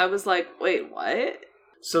 because I was like, wait, what?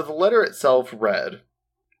 So the letter itself read,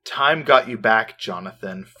 Time got you back,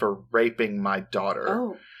 Jonathan, for raping my daughter.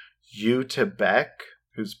 Oh. You to Beck,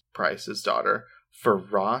 who's Price's daughter, for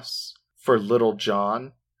Ross, for little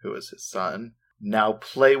John, who is his son. Now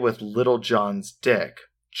play with little John's dick,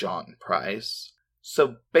 John Price.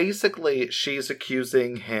 So basically, she's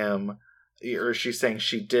accusing him, or she's saying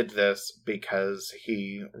she did this because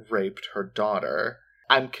he raped her daughter.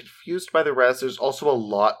 I'm confused by the rest. There's also a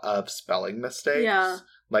lot of spelling mistakes. Yeah.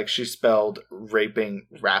 Like, she spelled rapping.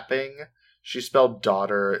 She spelled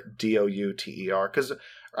daughter, D-O-U-T-E-R. Because,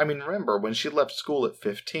 I mean, remember, when she left school at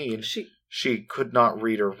 15, she could not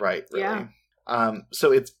read or write, really. Yeah.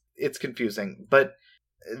 So it's confusing, but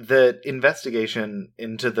the investigation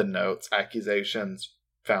into the notes accusations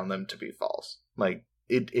found them to be false. Like,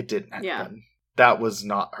 it didn't happen. Yeah. That was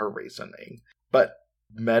not her reasoning. But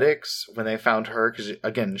medics, when they found her, because,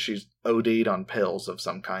 again, she's OD'd on pills of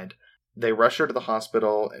some kind, they rushed her to the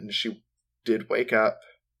hospital, and she did wake up.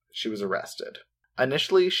 She was arrested.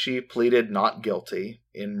 Initially, she pleaded not guilty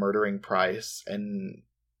in murdering Price, and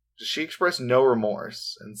she expressed no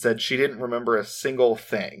remorse and said she didn't remember a single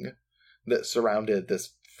thing that surrounded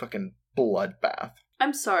this fucking bloodbath.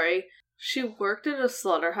 I'm sorry. She worked at a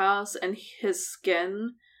slaughterhouse and his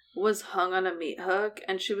skin was hung on a meat hook,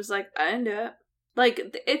 and she was like, I didn't do it. Like,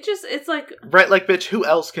 it's like... Right, like, bitch, who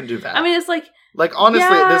else can do that? I mean, it's like... Like, honestly,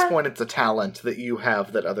 yeah, at this point, it's a talent that you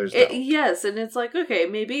have that others don't. Yes, and it's like, okay,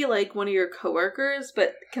 maybe, like, one of your coworkers,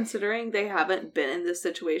 but considering they haven't been in this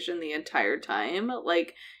situation the entire time,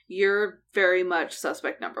 like, you're very much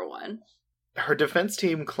suspect number one. Her defense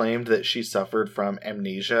team claimed that she suffered from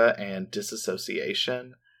amnesia and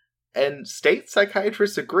disassociation, and state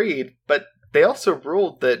psychiatrists agreed, but they also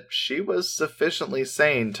ruled that she was sufficiently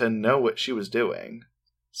sane to know what she was doing.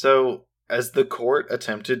 So, as the court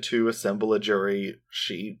attempted to assemble a jury,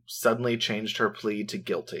 she suddenly changed her plea to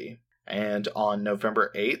guilty. And on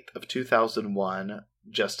November 8th of 2001,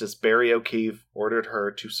 Justice Barry O'Keefe ordered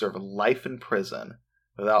her to serve life in prison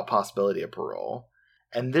without possibility of parole.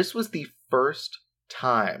 And this was the first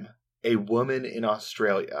time a woman in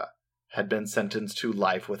Australia had been sentenced to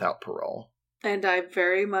life without parole. And I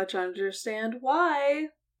very much understand why.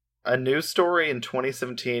 A news story in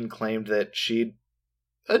 2017 claimed that she'd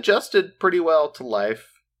adjusted pretty well to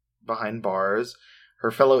life behind bars.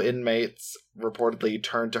 Her fellow inmates reportedly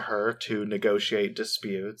turned to her to negotiate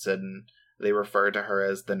disputes, and they refer to her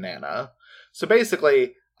as the Nana. So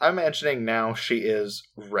basically, I'm imagining now she is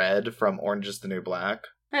Red from Orange is the New Black.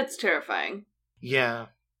 That's terrifying. Yeah.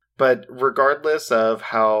 But regardless of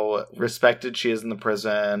how respected she is in the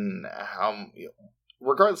prison,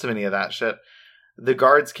 regardless of any of that shit, the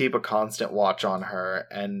guards keep a constant watch on her,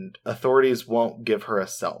 and authorities won't give her a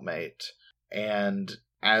cellmate. And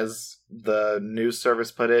as the news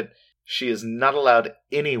service put it, she is not allowed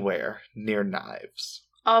anywhere near knives.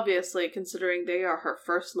 Obviously, considering they are her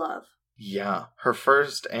first love. Yeah, her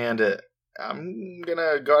first, and I'm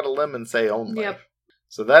gonna go out on a limb and say only. Yep.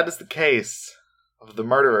 So that is the case of the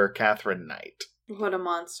murderer, Katherine Knight. What a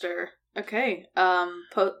monster. Okay,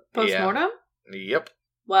 post-mortem? Yeah. Yep.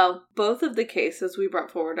 Well, both of the cases we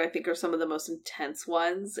brought forward, I think, are some of the most intense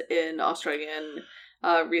ones in Australian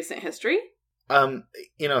recent history.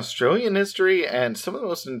 In Australian history, and some of the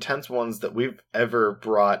most intense ones that we've ever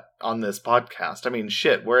brought on this podcast. I mean,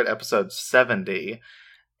 shit, we're at episode 70,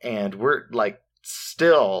 and we're, like,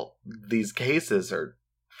 still, these cases are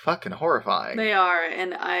fucking horrifying. They are,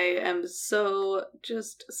 and I am so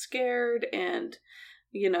just scared and,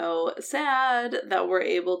 sad that we're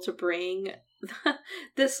able to bring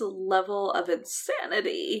this level of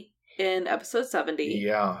insanity in episode 70.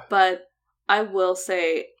 Yeah. But I will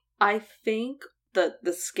say, I think the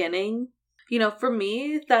skinning, for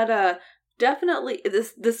me, that definitely,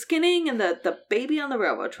 the skinning and the baby on the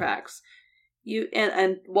railroad tracks,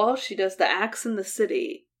 and while she does the axe in the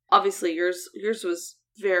city, obviously yours was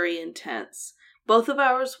very intense. Both of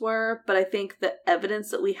ours were, but I think the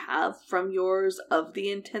evidence that we have from yours of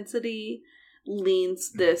the intensity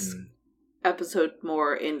leans this episode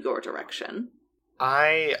more in your direction.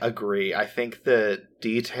 I agree. I think the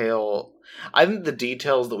details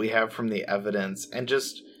that we have from the evidence, and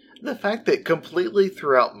just the fact that completely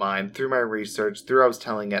throughout through my research, through I was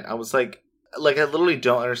telling it, I was like I literally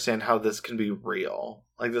don't understand how this can be real.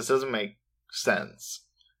 Like, this doesn't make sense.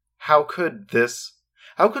 How could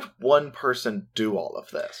one person do all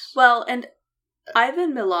of this? Well, and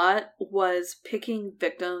Ivan Milat was picking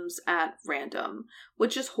victims at random,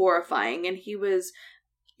 which is horrifying, and he was,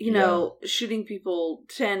 shooting people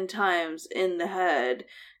 10 times in the head,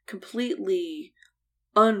 completely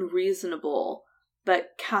unreasonable. But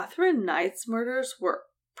Katherine Knight's murders were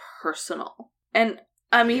personal. And,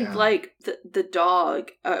 I mean, the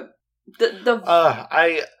dog, I'm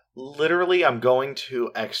going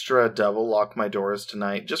to extra double lock my doors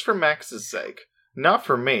tonight, just for Max's sake. Not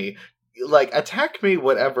for me. Attack me,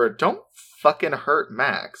 whatever. Don't fucking hurt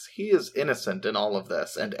Max. He is innocent in all of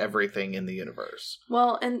this and everything in the universe.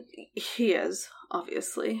 Well, and he is,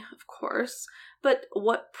 obviously, of course. But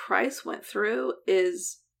what Price went through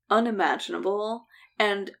is unimaginable.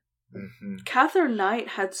 And Katherine Knight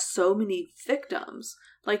had so many victims.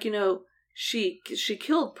 She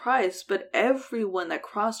killed Price, but everyone that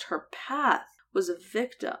crossed her path was a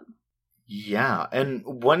victim. Yeah, and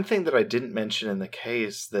one thing that I didn't mention in the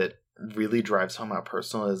case that really drives home how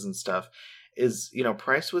personal it is and stuff is,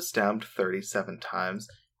 Price was stabbed 37 times.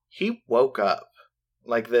 He woke up.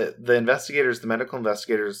 Like, the medical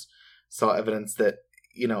investigators saw evidence that,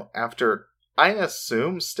 after, I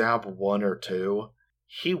assume, stab 1 or 2,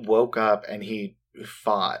 he woke up and he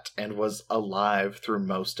fought and was alive through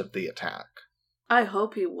most of the attack. I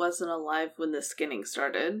hope he wasn't alive when the skinning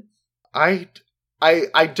started. I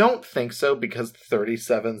don't think so, because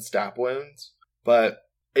 37 stab wounds, but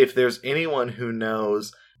if there's anyone who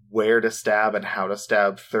knows where to stab and how to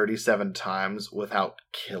stab 37 times without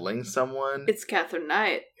killing someone, it's Catherine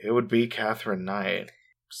Knight. It would be Catherine Knight.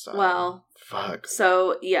 So, well, fuck.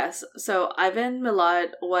 So, yes. So, Ivan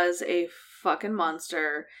Milat was a fucking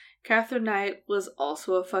monster. Catherine Knight was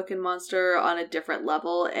also a fucking monster on a different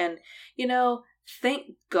level. And,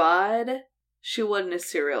 thank God she wasn't a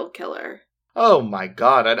serial killer. Oh my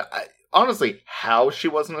God. I honestly, how she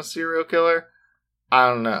wasn't a serial killer, I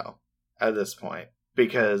don't know at this point.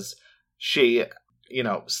 Because she,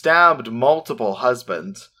 stabbed multiple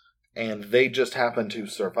husbands and they just happened to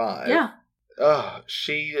survive. Yeah. Ugh,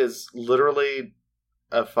 she is literally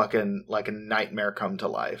a fucking, a nightmare come to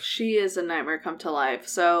life. She is a nightmare come to life.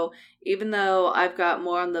 So, even though I've got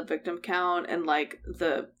more on the victim count and,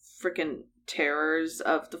 the freaking terrors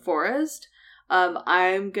of the forest,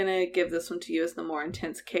 I'm gonna give this one to you as the more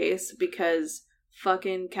intense case because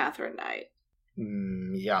fucking Catherine Knight.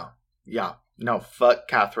 Yeah. No, fuck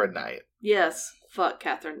Catherine Knight. Yes, fuck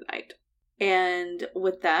Catherine Knight. And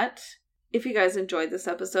with that, if you guys enjoyed this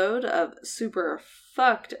episode of super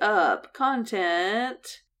fucked up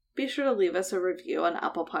content, be sure to leave us a review on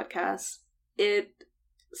Apple Podcasts. It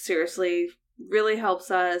seriously really helps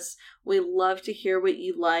us. We love to hear what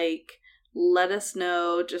you like. Let us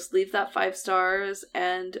know. Just leave that 5 stars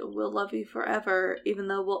and we'll love you forever, even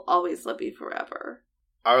though we'll always love you forever.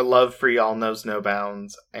 Our love for y'all knows no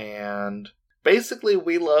bounds, and basically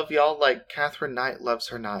we love y'all like Catherine Knight loves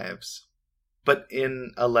her knives. But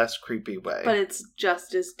in a less creepy way. But it's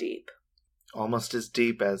just as deep. Almost as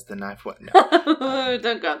deep as the knife went. No.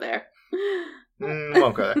 Don't go there.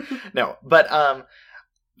 Won't go there. No, but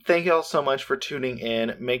thank y'all so much for tuning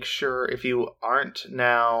in. Make sure, if you aren't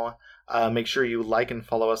now, make sure you like and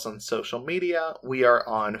follow us on social media. We are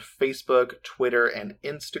on Facebook, Twitter, and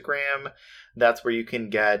Instagram. That's where you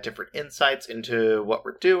can get different insights into what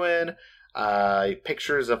we're doing.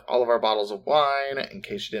 Pictures of all of our bottles of wine. In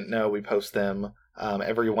case you didn't know, we post them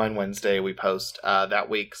every Wine Wednesday. We post that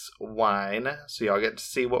week's wine, so y'all get to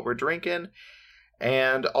see what we're drinking.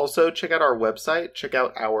 And also check out our website, check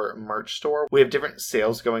out our merch store. We have different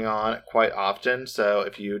sales going on quite often, so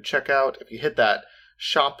if you hit that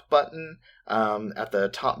shop button at the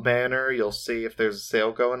top banner, you'll see if there's a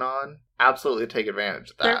sale going on. Absolutely take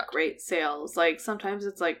advantage of that. They're great sales. Sometimes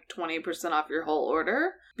it's 20% off your whole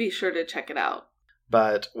order. Be sure to check it out.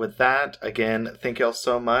 But with that, again, thank y'all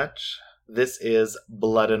so much. This is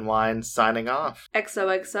Blood and Wine signing off.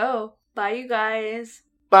 XOXO. Bye, you guys.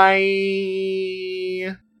 Bye.